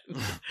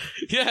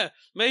 Yeah,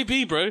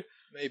 maybe, bro.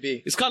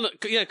 Maybe. It's kind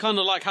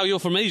of like how you're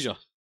from Asia.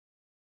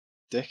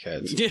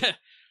 Dickhead. Yeah,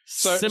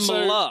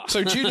 similar.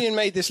 So Julian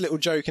made this little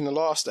joke in the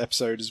last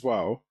episode as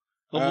well.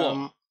 Of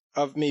what?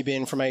 Of me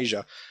being from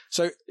Asia.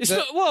 So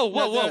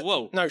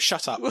whoa. No,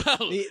 shut up. Well,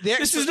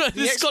 this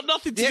has got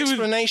nothing to do with... The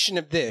explanation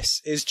of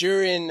this is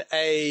during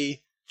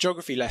a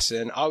geography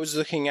lesson, I was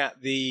looking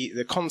at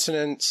the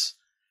continents,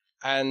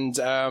 and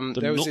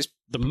there was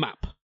the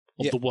map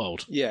of the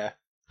world. Yeah,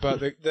 but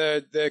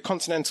the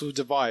continental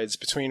divides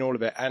between all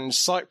of it, and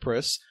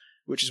Cyprus,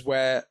 which is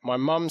where my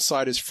mum's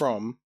side is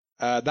from,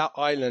 that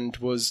island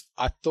was,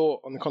 I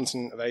thought, on the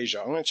continent of Asia.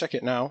 I'm going to check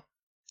it now.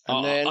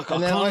 And then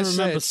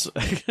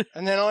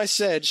I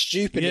said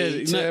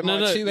stupidly to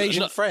my two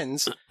Asian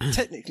friends,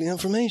 technically I'm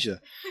from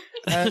Asia.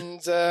 And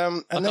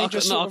they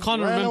just I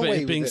can't remember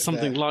it being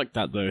something there. like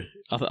that though.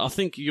 I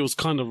think you was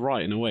kind of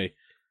right in a way.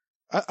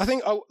 I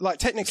think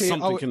technically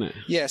something in it.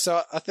 Yeah,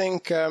 so I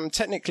think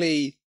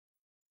technically,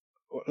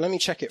 let me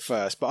check it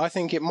first. But I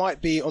think it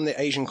might be on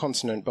the Asian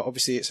continent. But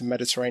obviously, it's a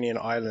Mediterranean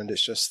island.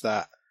 It's just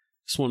that.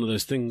 It's one of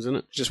those things, isn't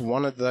it? Just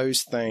one of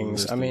those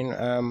things. So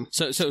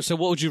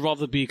what would you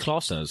rather be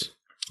classed as?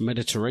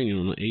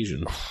 Mediterranean or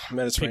Asian?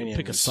 Mediterranean.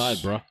 Pick a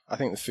side, bro. I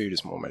think the food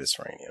is more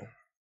Mediterranean.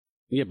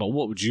 Yeah, but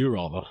what would you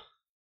rather?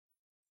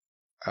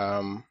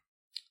 Do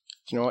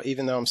you know what?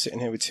 Even though I'm sitting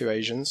here with two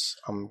Asians,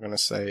 I'm going to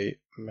say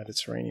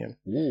Mediterranean.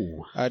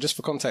 Ooh. Just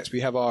for context, we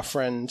have our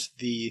friend,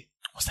 the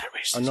What's that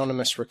racist?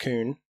 Anonymous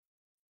Raccoon.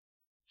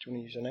 Do you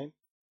want to use her name?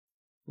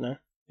 No?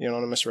 The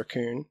Anonymous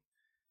Raccoon.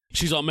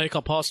 She's our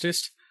makeup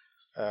artist.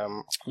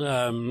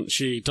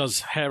 She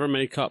does hair and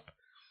makeup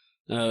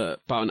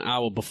about an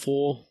hour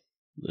before.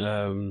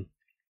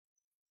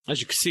 As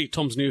you can see,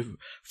 Tom's new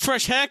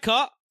fresh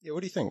haircut. Yeah,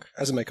 what do you think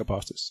as a makeup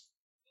artist?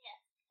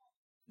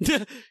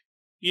 Yeah.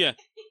 Yeah.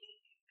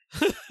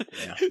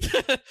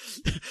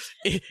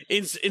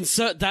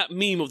 Insert that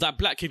meme of that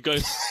black kid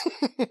going.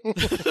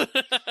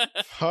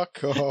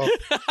 Fuck off.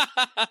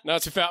 No,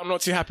 to be fair, I'm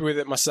not too happy with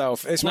it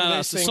myself. It's one of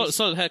those things.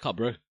 Solid haircut,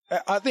 bro.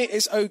 I think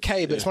it's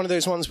okay, but it's one of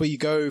those ones where you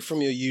go from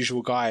your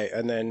usual guy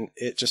and then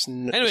it just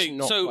anyway.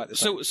 Not quite the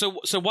same.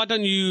 So why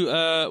don't you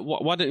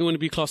want to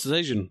be classed as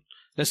Asian?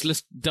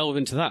 Let's delve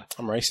into that.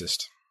 I'm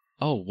racist.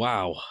 Oh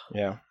wow.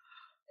 Yeah.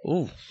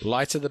 Oh,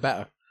 lighter the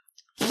better.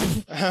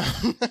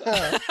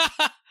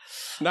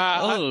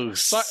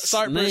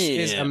 Cyprus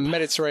is a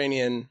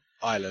Mediterranean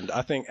island.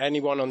 I think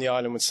anyone on the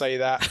island would say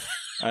that,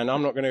 and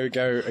I'm not going to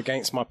go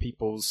against my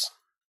peoples.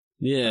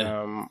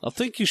 Yeah, I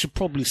think you should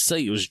probably say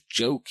you was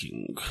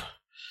joking.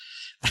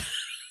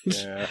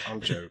 Yeah,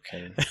 I'm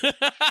joking.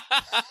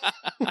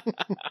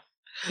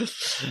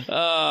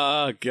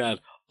 Oh, God.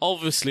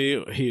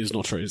 Obviously, he is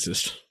not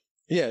racist.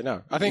 Yeah,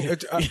 no. I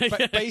think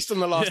based on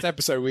the last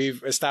episode,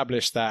 we've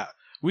established that.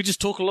 We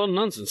just talk a lot of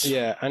nonsense.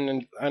 Yeah,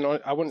 and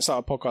I wouldn't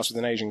start a podcast with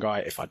an Asian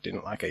guy if I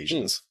didn't like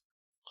Asians.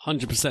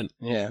 100%.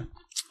 Yeah.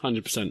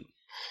 100%.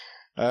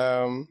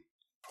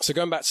 So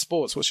going back to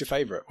sports, what's your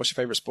favourite? What's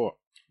your favourite sport?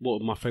 What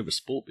would my favourite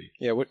sport be?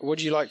 Yeah, what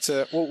do you like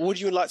to? What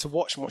would you like to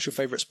watch, and what's your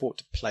favourite sport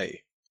to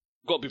play?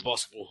 Got to be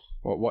basketball.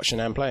 What,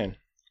 watching and playing?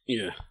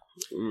 Yeah,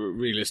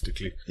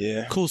 realistically.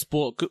 Yeah, cool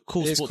sport.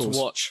 Cool sport to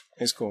watch.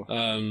 It's cool.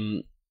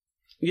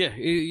 Yeah,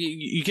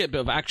 you get a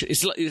bit of action.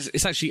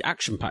 It's actually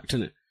action packed,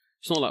 isn't it?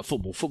 It's not like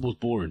football. Football's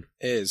boring.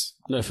 It is.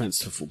 No offense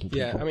to football people.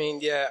 Yeah, I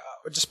mean,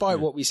 despite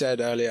what we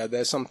said earlier,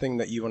 there's something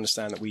that you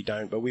understand that we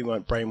don't, but we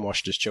weren't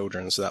brainwashed as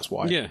children, so that's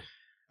why. Yeah.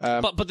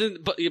 But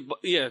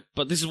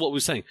this is what we're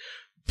saying.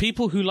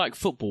 People who like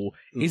football,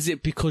 is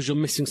it because you're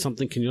missing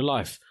something in your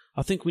life?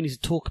 I think we need to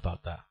talk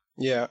about that.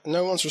 Yeah,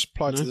 no one's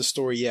replied to the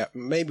story yet.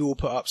 Maybe we'll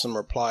put up some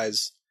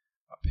replies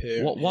up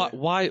here.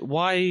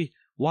 Why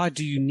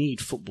do you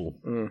need football?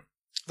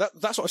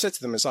 That's what I said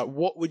to them. It's like,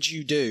 what would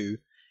you do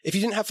if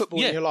you didn't have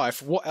football in your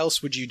life? What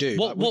else would you do?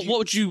 What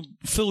would you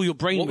fill your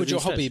brain with? What would your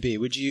instead? hobby be?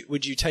 Would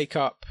you take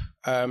up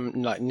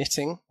like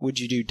knitting? Would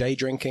you do day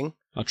drinking?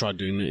 I tried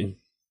doing knitting.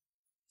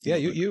 Yeah,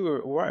 you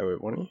were all right with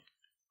it, weren't you?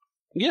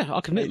 Yeah,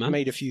 I can knit, man.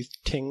 Made a few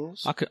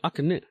tings. I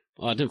can knit.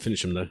 Oh, I didn't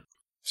finish them though.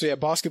 So yeah,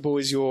 basketball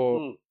is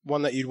your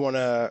one that you'd want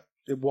to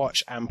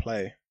watch and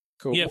play.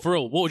 Cool. Yeah, for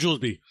real. What would yours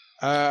be?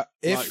 Like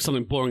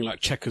something boring like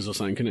checkers or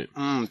something, can it?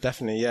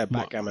 Definitely, yeah,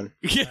 backgammon.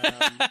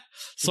 Yeah,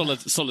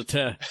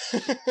 solitaire.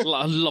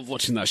 I love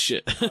watching that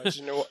shit. Do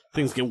you know what?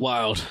 Things get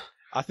wild.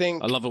 I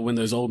love it when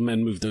those old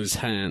men move those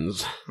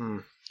hands.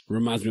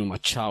 Reminds me of my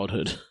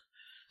childhood.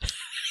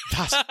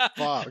 That's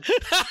fucked.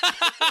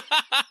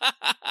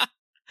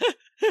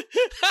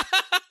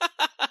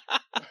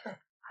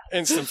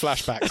 Instant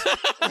flashbacks.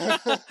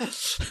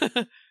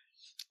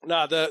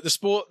 No, the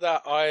sport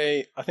that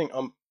I think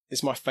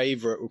is my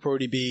favourite would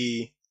probably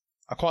be,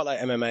 I quite like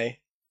MMA.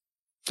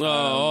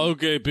 Oh,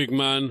 okay, big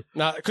man.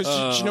 No, because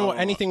do you know what?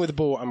 Anything with a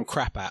ball, I'm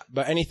crap at.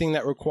 But anything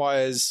that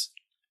requires,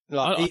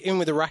 like, even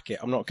with a racket,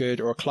 I'm not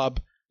good, or a club,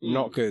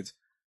 not good.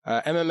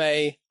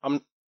 MMA,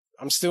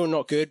 I'm still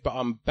not good, but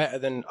I'm better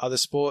than other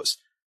sports.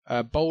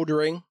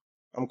 Bouldering,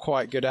 I'm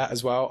quite good at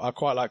as well. I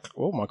quite like.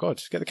 Oh my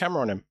god, get the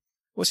camera on him.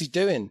 What's he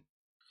doing?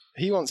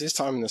 He wants his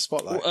time in the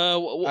spotlight.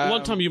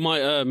 One time you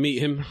might meet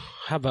him.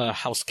 Have a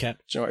house cat.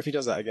 Do you know what? If he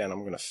does that again,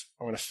 I'm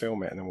gonna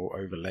film it and then we'll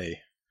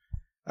overlay.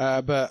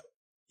 But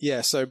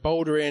yeah, so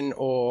bouldering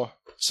or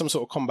some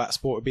sort of combat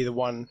sport would be the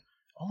one.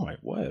 Oh my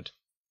word,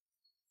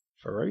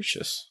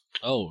 ferocious.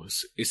 Oh,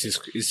 it's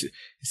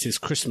his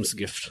Christmas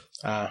gift.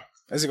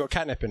 Has it got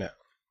catnip in it?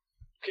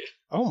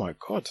 Oh my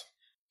god,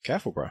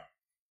 careful, bro.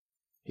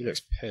 He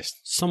looks pissed.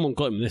 Someone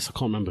got him this. I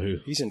can't remember who.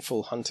 He's in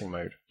full hunting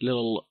mode.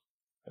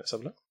 Let's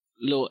have a look.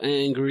 Little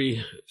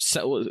angry.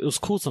 It was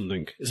called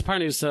something.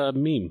 Apparently it's a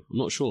meme. I'm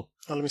not sure.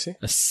 Oh, let me see.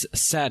 A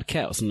sad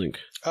cat or something.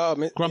 Oh,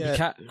 Grumpy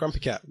cat. Grumpy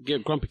cat. Yeah,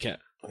 grumpy cat.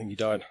 I think he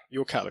died.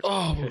 Your cat looks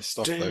pissed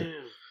off though.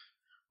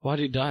 Why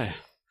did he die?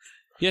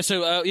 Yeah.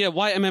 So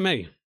why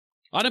MMA?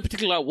 I don't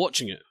particularly like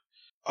watching it.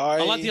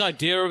 I like the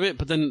idea of it,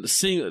 but then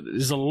seeing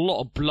there's a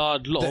lot of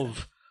blood,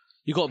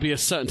 you got to be a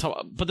certain type.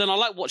 But then I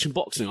like watching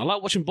boxing. I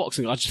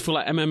just feel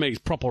like MMA is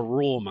proper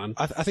raw, man.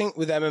 I think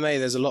with MMA,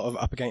 there's a lot of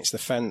up against the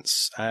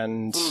fence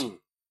and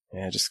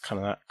just kind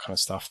of that kind of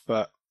stuff.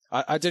 But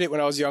I did it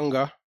when I was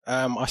younger.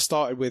 I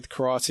started with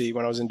karate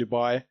when I was in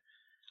Dubai.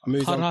 I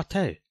moved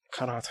karate.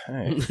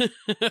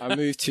 I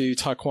moved to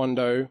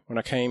taekwondo when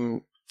I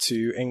came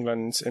to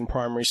England in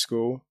primary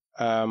school.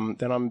 Then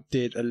I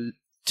did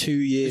 2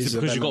 years. Is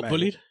it because of you MMA. Got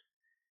bullied?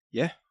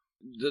 Yeah.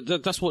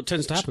 That's what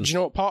tends to happen. Do you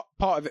know what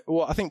part of it?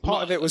 Well, I think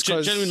part of it was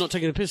because generally not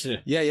taking a piss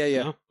here.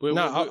 Yeah.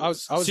 No, I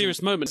was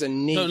serious moment. I was a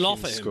neek Don't laugh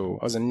in at him. school.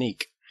 I was a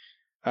neek.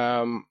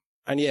 And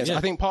yes, Yeah.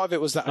 I think part of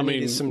it was that I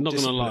needed some. Not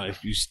discipline. gonna lie,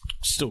 you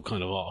still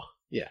kind of are.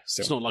 Yeah,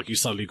 still. It's not like you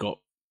suddenly got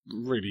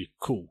really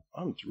cool.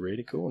 I'm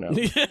really cool now.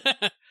 Yeah.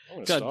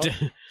 I'm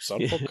gonna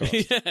start a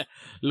podcast. Yeah.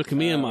 Look at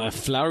me and my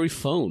flowery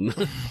phone.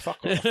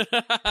 Fuck off.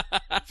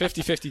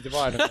 50-50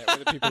 divide on it,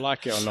 whether people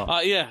like it or not.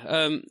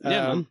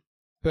 Man.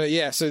 But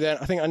yeah, so then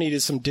I think I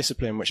needed some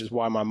discipline, which is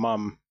why my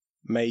mum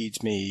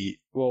encouraged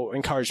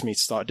me to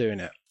start doing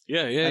it.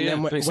 Yeah. And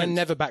then when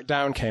Never Back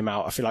Down came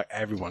out, I feel like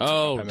everyone.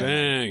 Oh,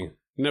 dang.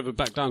 Never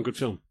Back Down, good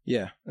film.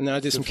 Yeah. And then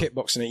I did some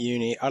kickboxing at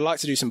uni. I'd like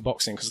to do some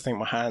boxing because I think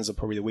my hands are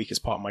probably the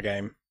weakest part of my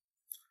game.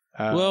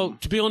 Well,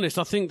 to be honest,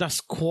 I think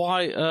that's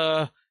quite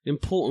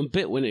important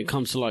bit when it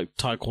comes to like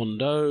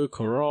taekwondo,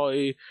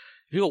 karate. If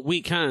you've got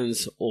weak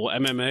hands or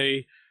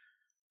MMA...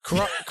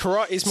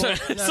 Karate is more...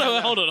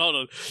 Hold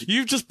on.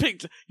 You've just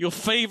picked your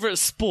favourite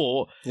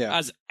sport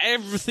as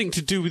everything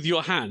to do with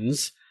your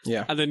hands.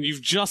 Yeah. And then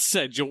you've just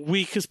said your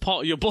weakest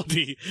part of your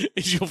body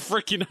is your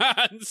freaking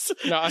hands.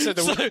 No, I said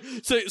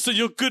so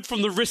you're good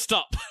from the wrist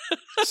up.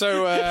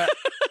 So, yeah.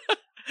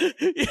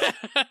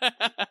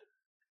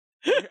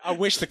 I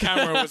wish the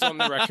camera was on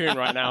the raccoon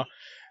right now.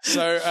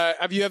 So,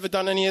 have you ever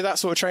done any of that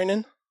sort of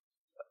training?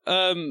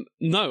 No,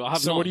 I have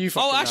not. So what do you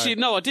fucking know? Actually,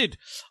 no, I did.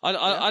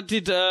 I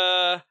did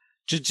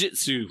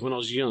jiu-jitsu when I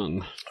was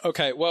young.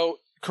 Okay, well,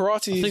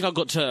 karate... I think I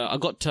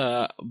got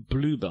to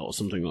blue belt or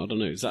something. I don't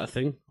know. Is that a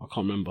thing? I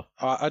can't remember.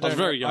 I was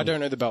very young. I don't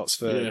know the belts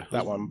for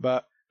that one,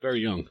 but... Very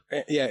young.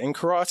 Yeah, in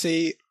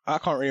karate, I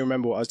can't really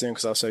remember what I was doing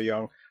because I was so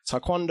young.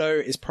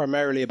 Taekwondo is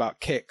primarily about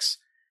kicks.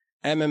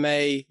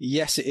 MMA,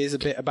 yes, it is a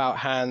bit about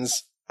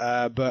hands,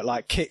 but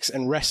like kicks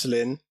and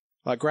wrestling,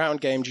 like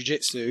ground game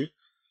jiu-jitsu...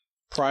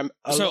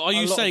 So are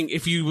you saying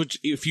if you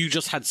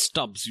just had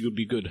stubs, you would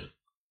be good?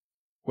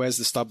 Where's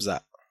the stubs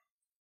at?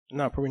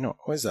 No, probably not.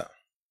 Where's that?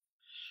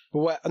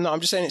 No, I'm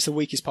just saying it's the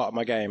weakest part of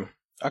my game.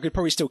 I could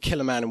probably still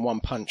kill a man in one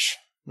punch.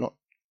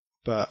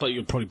 But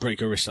you'd probably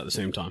break a wrist at the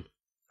same time.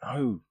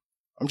 No.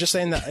 I'm just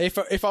saying that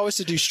if I was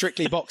to do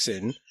strictly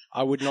boxing,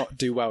 I would not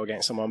do well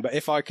against someone. But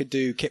if I could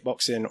do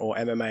kickboxing or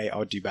MMA, I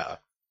would do better.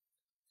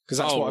 Because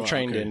that's what I've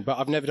trained in. But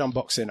I've never done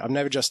boxing. I've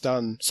never just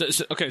done... So in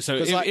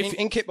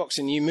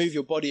kickboxing, you move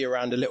your body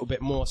around a little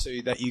bit more so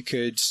that you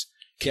could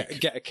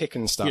get a kick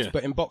and stuff. Yeah.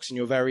 But in boxing,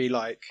 you're very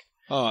like...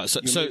 Oh, so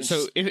in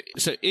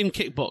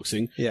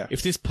kickboxing,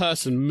 if this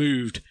person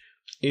moved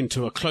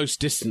into a close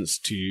distance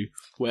to you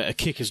where a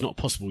kick is not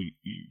possible,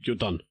 you're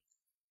done.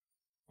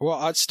 Well,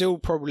 I'd still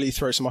probably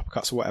throw some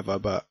uppercuts or whatever,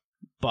 but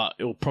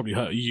it will probably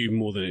hurt you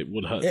more than it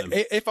would hurt them.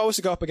 If I was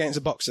to go up against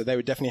a boxer, they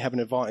would definitely have an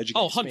advantage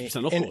against 100%, me of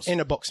course. in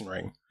a boxing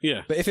ring.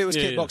 Yeah. But if it was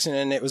kickboxing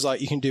and it was like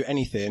you can do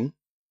anything,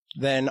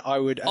 then I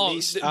would at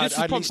least know more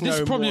about what to do. This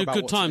is probably a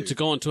good time to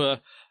go on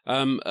to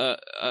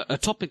a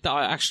topic that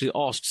I actually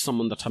asked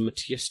someone that I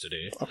met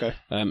yesterday. Okay.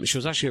 She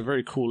was actually a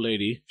very cool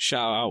lady.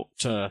 Shout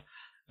out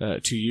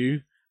to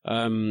you.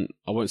 I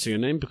won't say your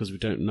name because we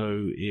don't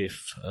know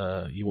if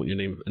you want your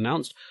name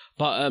announced.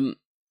 But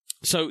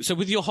so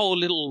with your whole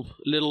little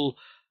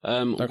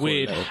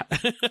weird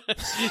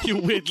your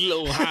weird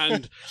little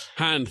hand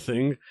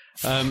thing.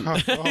 Hey,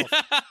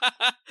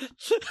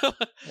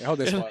 hold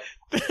this one.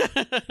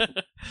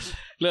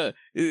 Look,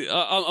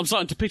 I'm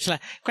starting to picture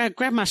like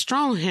grab my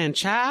strong hand,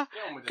 child.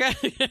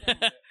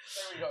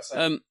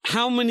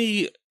 How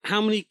many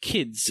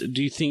kids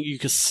do you think you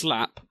could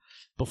slap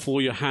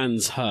before your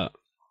hands hurt?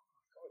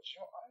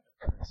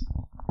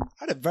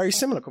 had a very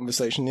similar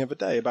conversation the other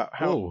day about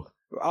how.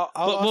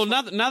 Well,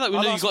 now that we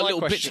know you've got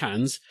little bitch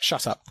hands.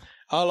 Shut up.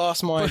 I'll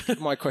ask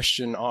my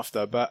question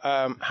after. But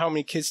how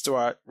many kids do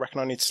I reckon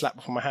I need to slap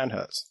before my hand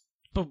hurts?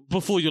 But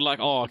before you're like,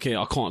 oh, okay,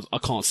 I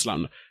can't slap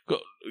them.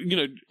 You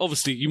know,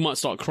 obviously you might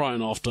start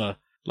crying after,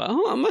 like,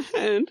 oh, my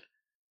hand.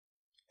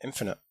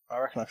 Infinite. I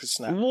reckon I could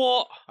snap.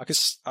 What? I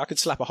could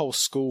slap a whole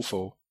school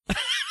full.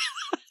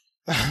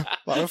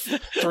 Like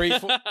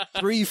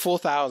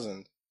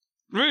 4,000.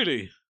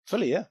 Really?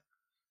 Fully, yeah.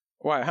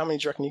 Why? How many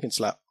do you reckon you can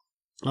slap?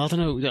 I don't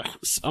know.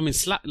 I mean,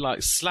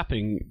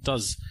 slapping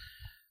does.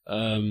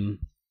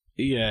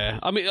 Yeah.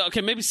 I mean,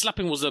 okay, maybe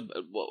slapping was a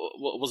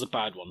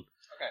bad one.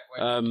 Okay.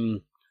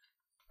 Wait.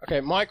 Okay,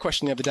 my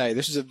question the other day.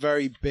 This is a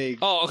very big.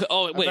 Oh, okay.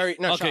 Oh, wait.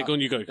 Okay, go on.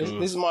 You go. This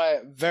is my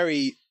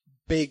very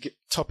big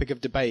topic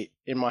of debate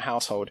in my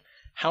household.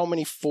 How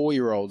many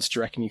 4-year-olds do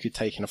you reckon you could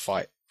take in a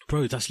fight?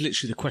 Bro, that's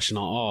literally the question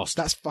I asked.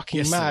 That's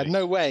fucking mad.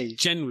 No way.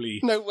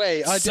 Generally. No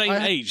way. Same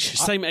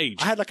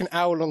age. I had like an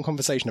hour-long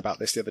conversation about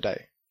this the other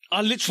day.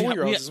 I literally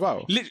 4-year-olds as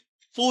well.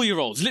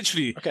 4-year-olds,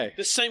 literally. Okay.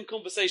 The same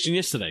conversation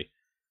yesterday.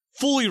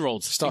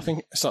 4-year-olds. Start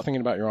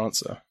thinking about your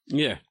answer.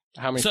 Yeah.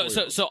 How many?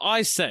 So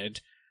I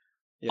said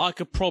I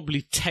could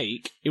probably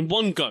take in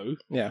one go.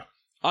 Yeah.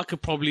 I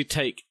could probably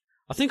take.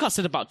 I think I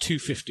said about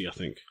 250. I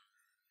think.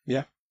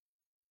 Yeah.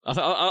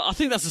 I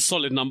think that's a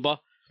solid number.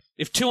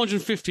 If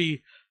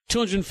 250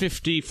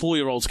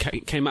 4-year-olds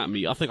came at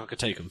me, I think I could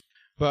take them.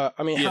 But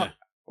I mean,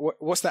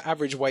 what's the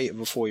average weight of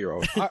a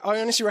 4-year-old? I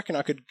honestly reckon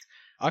I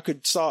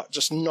could start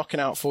just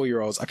knocking out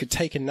 4-year-olds. I could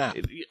take a nap.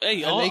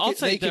 Hey, I'll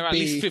say they're at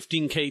least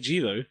 15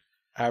 kg though.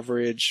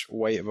 Average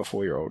weight of a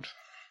 4-year-old.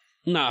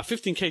 Nah,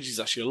 15 kg is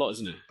actually a lot,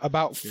 isn't it?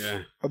 About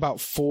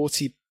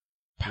 40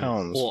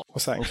 pounds. What?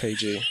 What's that in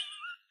kg?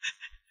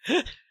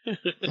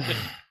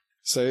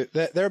 So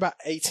they're about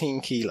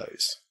 18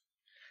 kilos.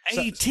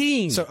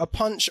 18? So a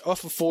punch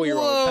off a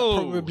 4-year-old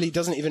that probably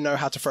doesn't even know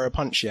how to throw a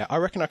punch yet. I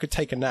reckon I could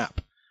take a nap,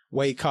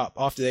 wake up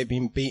after they've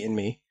been beating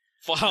me.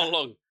 For how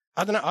long?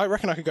 I don't know. I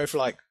reckon I could go for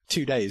like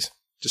 2 days.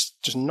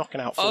 Just knocking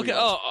out 4-year-olds.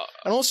 Okay,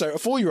 and also, a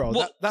 4-year-old,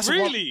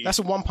 that's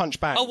a one-punch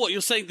bang. Oh, what?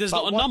 You're saying there's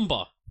not a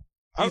number?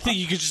 You think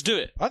you could just do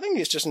it? I think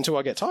it's just until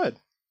I get tired.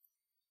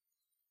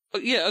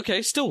 Yeah,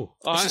 okay, still.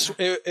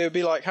 It would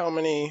be like how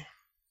many...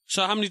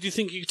 So how many do you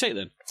think you could take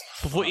then?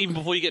 Even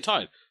before you get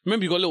tired?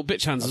 Remember, you've got little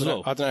bitch hands as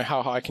well. I don't know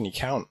how high can you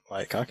count.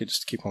 Like, I could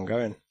just keep on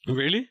going.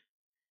 Really?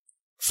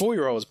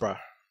 4-year-olds, bruh.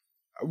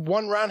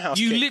 One roundhouse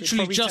kick. You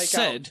literally just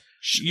said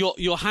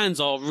your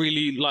hands are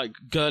really, like,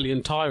 girly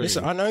and tiring.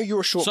 Listen, I know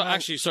you're a short man.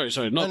 Actually, sorry.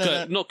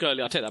 Not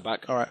girly. I'll take that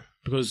back. All right.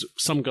 Because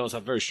some girls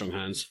have very strong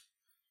hands.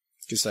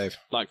 Good save.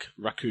 Like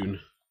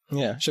raccoon.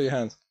 Yeah, show your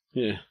hands.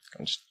 Yeah.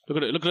 Look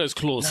at it. Look at those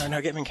claws.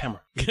 No, get me in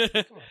camera.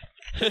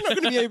 I'm not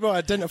going to be able to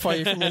identify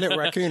you from your little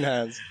raccoon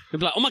hands. You'll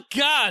be like, oh my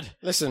God!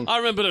 Listen. I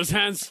remember those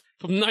hands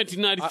from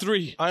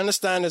 1993. I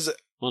understand as...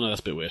 Oh no,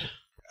 that's a bit weird.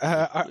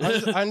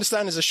 I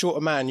understand as a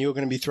shorter man, you're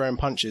going to be throwing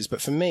punches,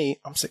 but for me,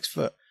 I'm 6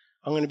 foot.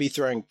 I'm going to be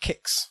throwing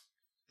kicks.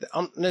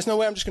 There's no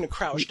way I'm just going to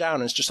crouch down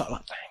and it's just like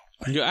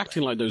bang. You're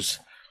acting like those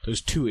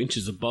 2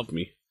 inches above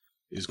me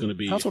is going to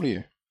be... How tall are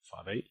you?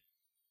 5'8".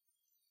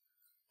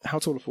 How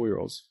tall are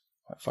 4-year-olds?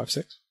 Like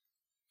 5'6"?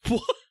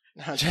 What?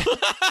 No,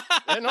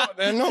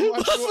 they're not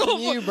much shorter than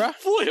you, bruh.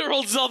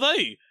 4-year-olds are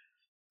they?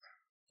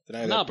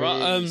 No,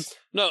 bro.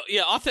 No,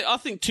 yeah, I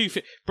think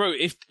 250. Bro,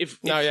 if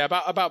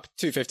about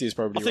 250 is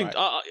probably right.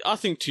 I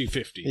think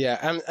 250.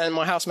 Yeah, and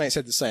my housemate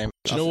said the same.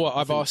 Do you know what?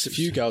 I've asked a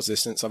few girls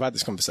this since I've had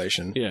this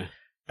conversation. Yeah,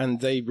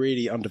 and they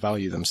really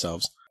undervalue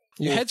themselves.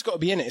 Your head's got to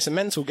be in it. It's a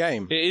mental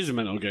game. It is a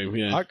mental game.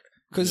 Yeah,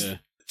 because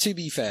to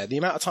be fair, the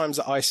amount of times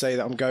that I say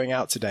that I'm going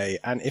out today,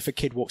 and if a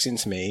kid walks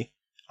into me,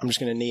 I'm just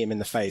going to knee him in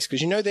the face.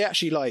 Because they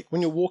actually, like,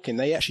 when you're walking,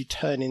 they actually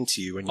turn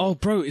into you. When you're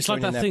bro, it's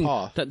like that thing,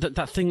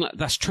 that thing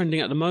that's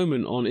trending at the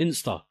moment on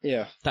Insta.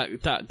 Yeah.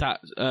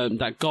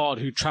 That guard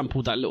who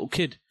trampled that little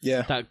kid.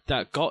 Yeah.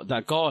 That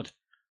guard.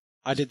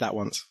 I did that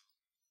once.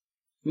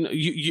 No,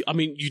 you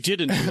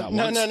didn't do that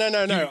once.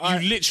 No.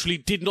 You literally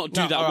did not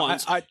do that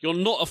once. You're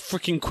not a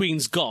freaking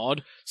Queen's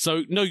Guard,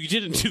 so no, you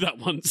didn't do that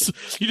once.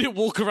 You didn't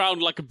walk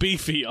around like a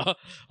beefeater,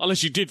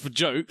 unless you did for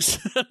jokes.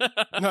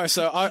 No,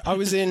 so I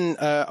was in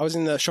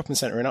the shopping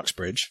centre in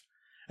Uxbridge,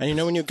 and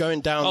when you're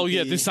going down. Oh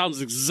yeah, this sounds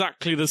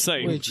exactly the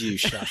same. Would you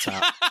shut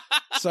up?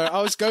 So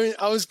I was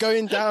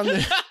going down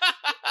the.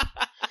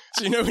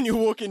 So when you're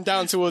walking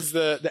down towards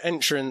the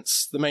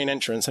entrance, the main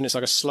entrance, and it's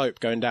like a slope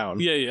going down.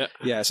 Yeah.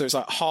 Yeah, so it's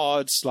like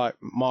hard, like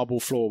marble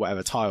floor,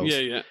 whatever, tiles.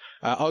 Yeah.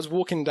 I was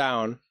walking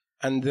down,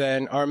 and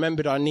then I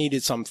remembered I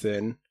needed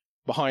something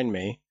behind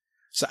me.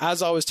 So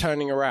as I was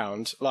turning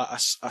around, like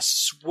I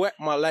swept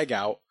my leg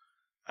out,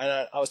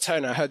 and I was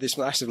turning, I heard this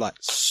massive like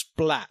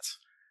splat.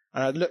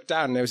 And I looked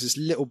down, and there was this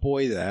little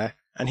boy there,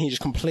 and he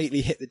just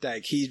completely hit the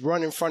deck. He'd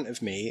run in front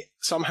of me,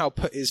 somehow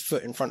put his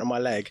foot in front of my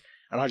leg,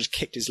 and I just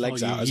kicked his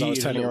legs out as I was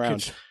turning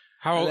around. Kid.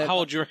 How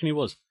old do you reckon he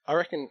was? I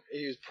reckon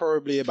he was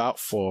probably about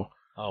 4.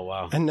 Oh,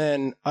 wow. And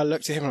then I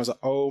looked at him and I was like,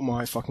 oh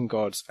my fucking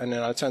God. And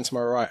then I turned to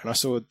my right and I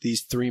saw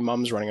these 3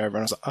 mums running over and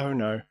I was like, oh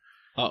no.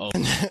 Uh-oh.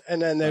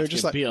 And then they were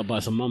just like, beat up by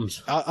some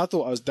mums. I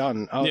thought I was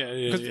done.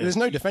 Because there's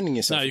no defending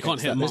yourself. No, you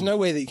can't hit that. There's no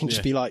way that you can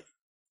just be like,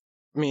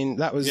 I mean,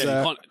 that was... you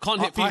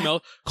can't hit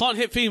females. Can't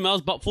hit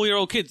females, but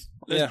 4-year-old kids.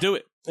 Let's do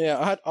it.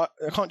 Yeah, I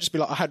can't just be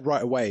like, I had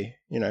right away,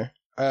 you know.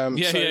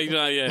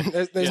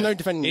 There's no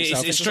defending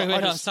yourself. It's straight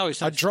away.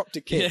 I dropped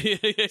a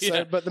kid.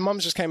 So, but the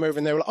mums just came over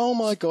and they were like, "Oh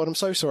my god, I'm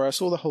so sorry. I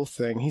saw the whole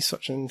thing. He's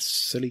such a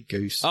silly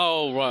goose."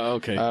 Oh right,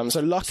 okay. So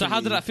luckily, so how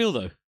did that feel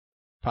though?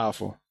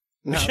 Powerful.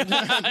 No,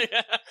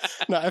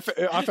 I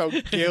felt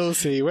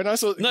guilty when I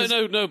saw.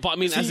 No. But I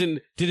mean, as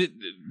in, did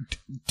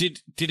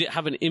it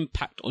have an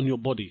impact on your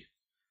body?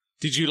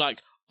 Did you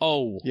like?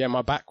 Oh, yeah,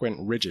 my back went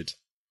rigid.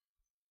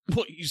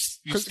 What you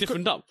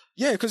stiffened up?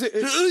 Yeah, because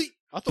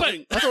I thought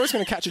it was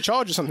going to catch a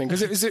charge or something,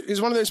 because it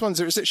was one of those ones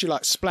that was literally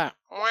like splat.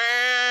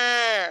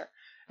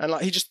 And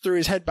like he just threw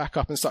his head back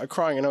up and started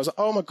crying, and I was like,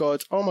 "Oh my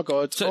god, oh my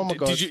god, so oh my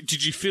god!"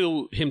 Did you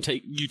feel him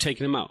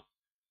taking him out?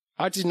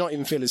 I did not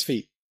even feel his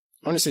feet.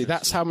 Honestly,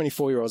 that's how many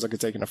 4-year-olds I could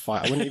take in a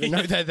fight. I wouldn't even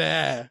know they're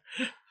there.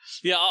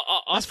 Yeah,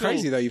 that's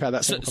crazy though. You've had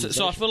that.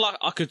 So I feel like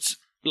I could,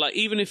 like,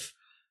 even if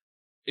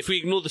we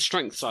ignore the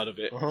strength side of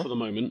it for the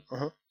moment,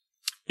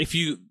 if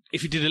you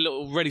did a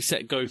little ready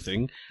set go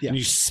thing and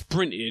you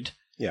sprinted.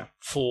 Yeah.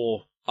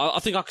 For I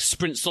think I could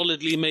sprint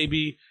solidly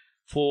maybe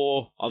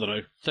for, I don't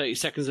know, 30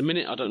 seconds a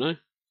minute. I don't know.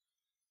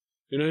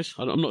 Who knows?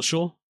 I'm not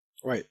sure.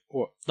 Wait,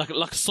 what? Like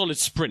a solid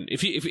sprint.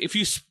 If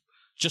you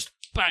just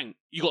bang,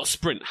 you got a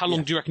sprint. How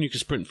long do you reckon you could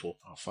sprint for?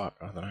 Oh fuck,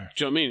 I don't know.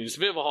 Do you know what I mean? It's a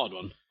bit of a hard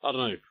one. I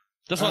don't know.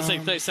 That's why I say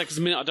 30 seconds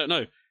a minute. I don't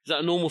know. Is that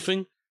a normal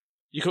thing?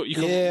 You could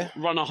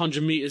run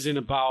 100 meters in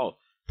about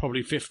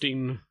probably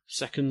 15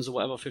 seconds or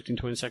whatever, 15,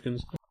 20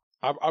 seconds.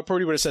 I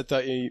probably would have said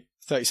 30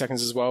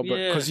 seconds as well, but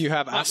because you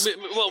have asthma,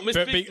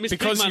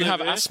 because you have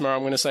asthma,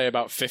 I'm going to say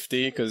about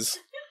 50. Because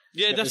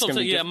that's what I'm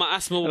saying. Yeah, my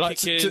asthma will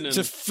kick in.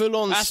 To full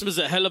on asthma's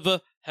a hell of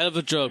a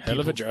drug. Hell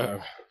of a drug.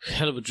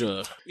 Hell of a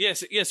drug.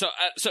 Yes, yeah. So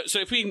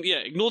if we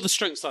ignore the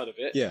strength side of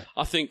it,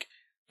 I think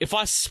if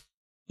I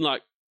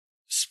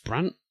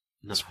sprinted.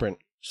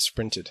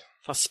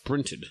 If I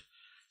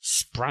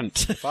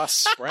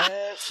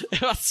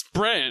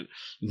sprint,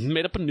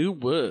 made up a new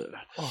word.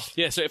 Oh.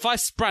 Yeah, so if I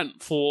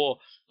sprint for,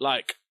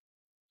 like,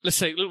 let's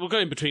say, we'll go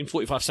in between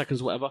 45 seconds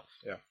or whatever.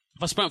 Yeah.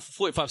 If I sprint for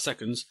 45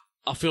 seconds,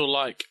 I feel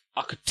like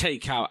I could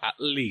take out at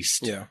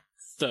least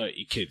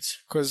 30 kids.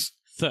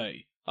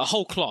 30. A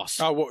whole class.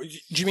 Oh, what, do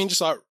you mean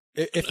just like,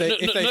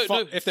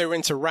 if they were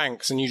into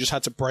ranks and you just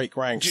had to break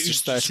ranks,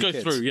 just 30 just go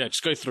kids? through,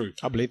 just go through.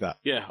 I believe that.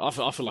 Yeah, I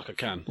feel like I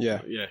can.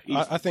 Yeah.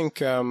 I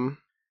think...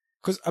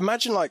 Because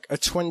imagine like a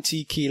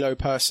 20-kilo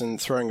person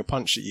throwing a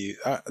punch at you.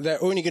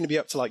 They're only going to be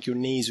up to like your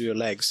knees or your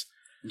legs.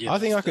 Yeah, I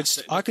think I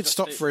could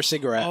stop for a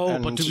cigarette. Oh,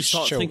 but do we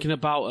start thinking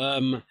about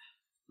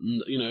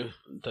the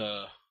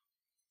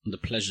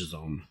pleasure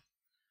zone?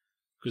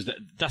 Because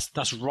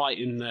that's right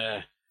in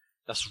there.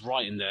 That's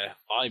right in their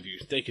eye view.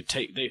 They could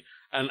take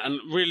and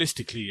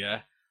realistically,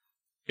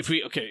 If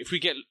we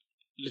get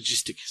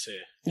logistics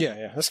here.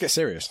 Yeah. Let's get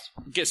serious.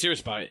 Get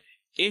serious about it.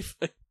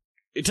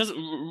 It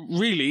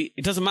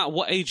doesn't matter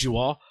what age you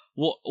are,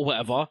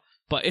 whatever,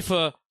 but if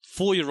a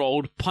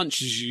 4-year-old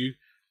punches you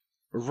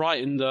right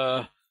in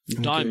the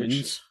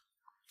diamonds,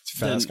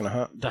 that's going to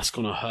hurt. That's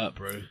going to hurt,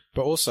 bro.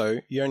 But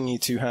also, you only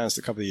need 2 hands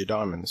to cover your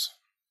diamonds.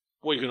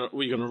 What,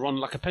 are you gonna run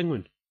like a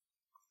penguin?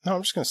 No,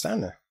 I'm just going to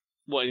stand there.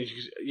 What?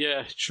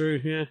 Yeah,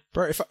 true, yeah.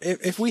 Bro,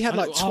 if we had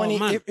like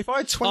 20... if I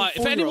had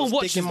 24-year-olds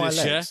digging my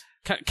legs...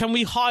 Can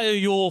we hire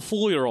your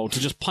 4-year-old to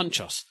just punch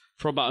us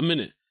for about a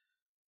minute?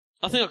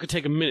 I think I could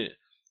take a minute.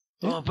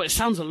 Yeah. Oh, but it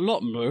sounds a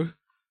lot, bro.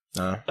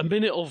 No. A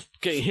minute of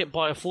getting hit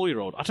by a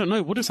 4-year-old. I don't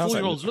know. What do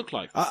 4-year-olds look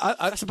like?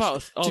 That's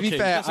about... To be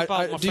fair,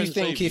 I do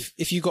think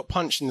if you got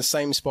punched in the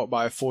same spot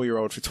by a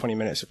 4-year-old for 20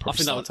 minutes, it'd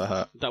probably start to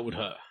hurt. That would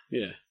hurt,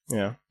 yeah.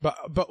 Yeah.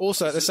 But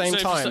also, at the same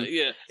time... do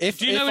you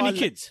know any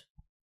kids?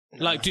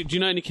 No. Like, do you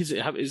know any kids?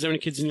 Is there any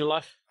kids in your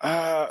life?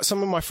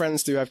 Some of my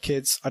friends do have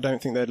kids. I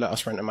don't think they'd let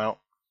us rent them out.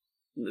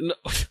 No.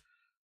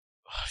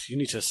 You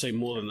need to say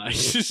more than that.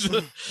 You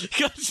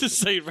can't just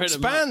say rent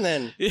them out. Expand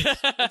then. Yeah.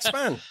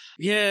 Expand.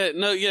 Yeah,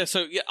 no, yeah.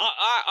 So, yeah,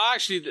 I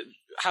actually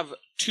have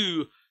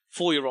 2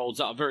 4-year-olds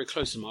that are very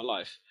close in my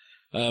life.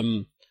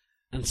 And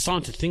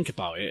starting to think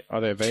about it.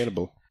 Are they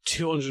available?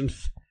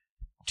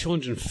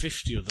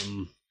 250 of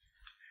them.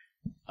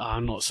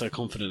 I'm not so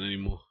confident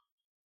anymore.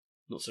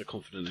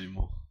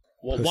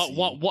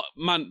 What,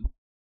 man?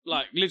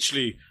 Like,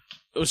 literally,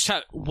 it was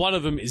one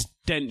of them is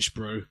dench,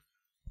 bro.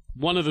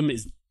 One of them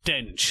is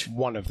dench.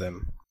 One of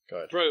them.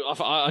 Good. Bro,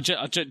 I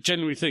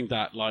genuinely think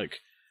that,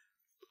 like,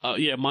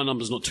 my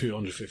number's not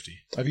 250.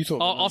 Have you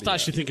thought after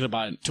actually thinking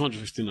about it,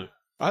 250, no.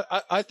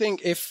 I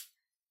think if...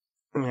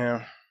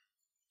 Yeah.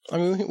 I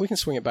mean, we can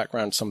swing it back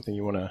around to something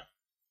you want to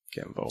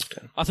get involved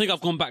in. I think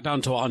I've gone back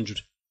down to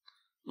 100.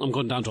 I'm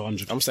gone down to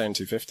 100. I'm saying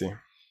 250.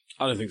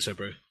 I don't think so,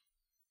 bro.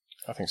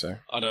 I think so.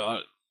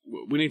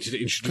 We need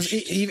to introduce...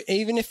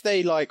 Even if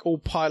they, like, all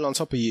pile on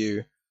top of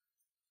you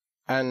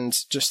and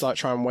just, like,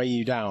 try and weigh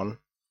you down...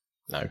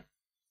 No.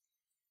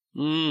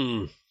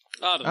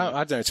 I don't know.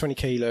 I don't know, 20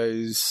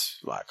 kilos,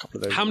 like a couple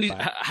of those. How many?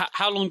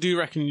 How long do you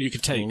reckon you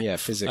could take? Yeah,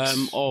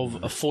 physics. Of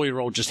a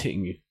 4-year-old just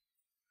hitting you.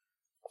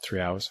 3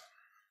 hours.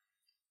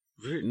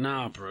 Really?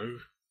 Nah, bro.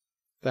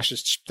 That's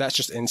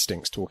just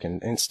instincts talking.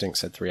 Instinct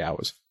said 3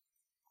 hours.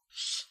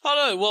 I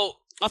don't know. Well,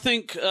 I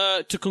think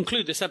to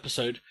conclude this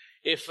episode,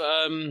 if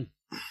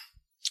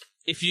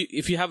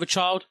you have a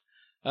child,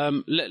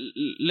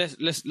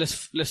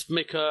 let's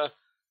make a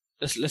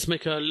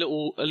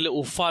little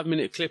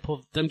 5-minute clip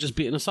of them just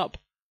beating us up,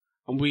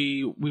 and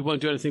we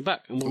won't do anything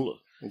back, and we'll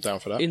I'm down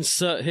for that.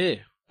 Insert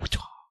here.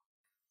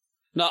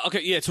 Now,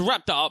 okay, yeah. To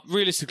wrap that up,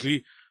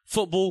 realistically,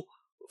 football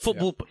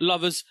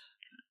lovers,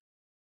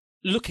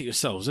 look at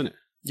yourselves, innit?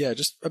 Yeah,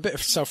 just a bit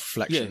of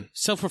self-reflection. Yeah,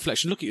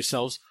 self-reflection. Look at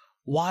yourselves.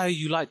 Why are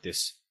you like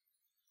this?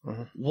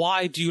 Mm-hmm.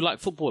 Why do you like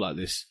football like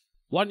this?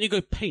 Why don't you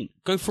go paint?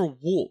 Go for a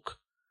walk.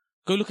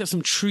 Go look at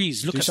some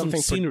trees. Look at some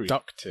scenery.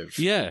 Productive.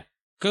 Yeah.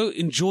 Go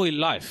enjoy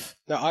life.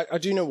 No, I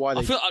do know why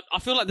they... I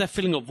feel like they're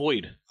filling a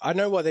void. I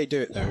know why they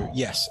do it, though.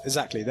 Yes,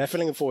 exactly. They're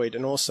filling a void.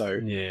 And also,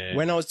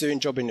 when I was doing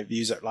job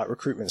interviews at like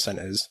recruitment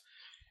centres,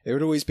 it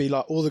would always be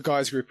like all the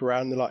guys group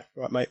around. They're like,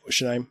 right, mate, what's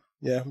your name?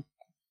 Yeah.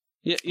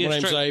 Yeah. My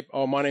name's Abe.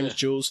 Oh, my name's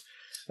Jules.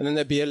 And then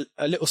there'd be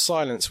a little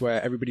silence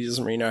where everybody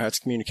doesn't really know how to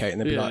communicate.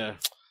 And they'd be like,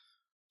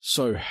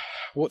 so...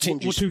 What team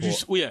do you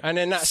support? And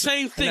then that's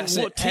same thing.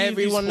 What team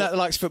everyone that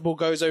likes football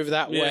goes over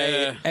that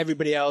way.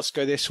 Everybody else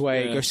go this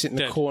way. Go sit in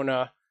the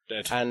corner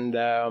and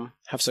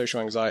have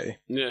social anxiety.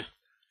 Yeah.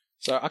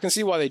 So I can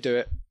see why they do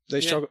it.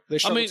 They struggle.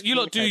 I mean, you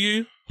lot do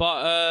you,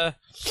 but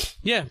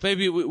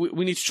maybe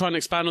we need to try and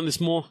expand on this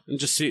more and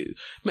just see.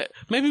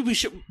 Maybe we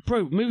should,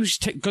 bro. Maybe we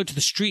should go to the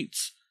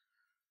streets,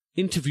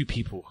 interview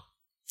people.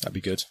 That'd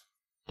be good.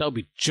 That would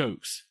be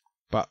jokes.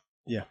 But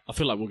yeah, I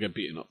feel like we'll get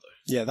beaten up though.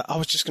 Yeah, I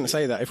was just going to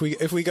say that if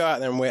we go out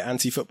there and we're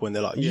anti-football and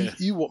they're like,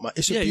 you what, mate?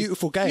 It's a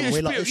beautiful game. Yeah,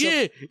 we're like,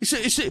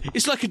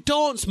 it's like a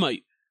dance,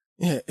 mate.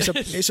 Yeah,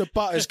 it's a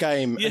butters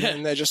game, and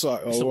then they're just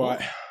like, all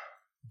right,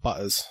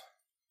 butters.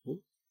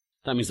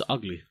 That means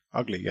ugly.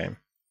 Ugly game.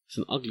 It's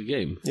an ugly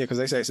game. Yeah, because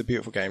they say it's a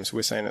beautiful game, so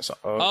we're saying it's like,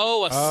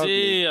 I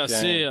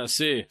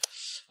see.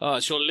 Oh,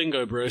 it's your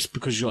lingo, bro. It's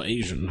because you're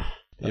Asian.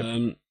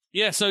 Yep.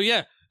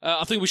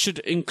 I think we should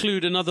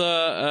include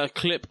another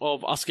clip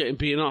of us getting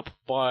beaten up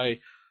by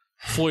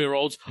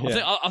 4-year-olds.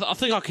 Yeah. I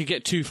think I could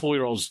get 2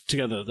 4-year-olds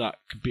together that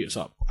could beat us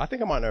up. I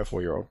think I might know a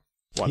 4-year-old.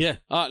 One. Yeah.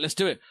 All right, let's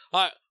do it.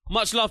 All right.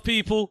 Much love,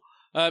 people.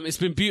 It's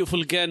been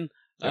beautiful again.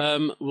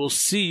 We'll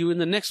see you in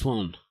the next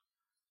one.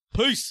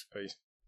 Peace. Peace.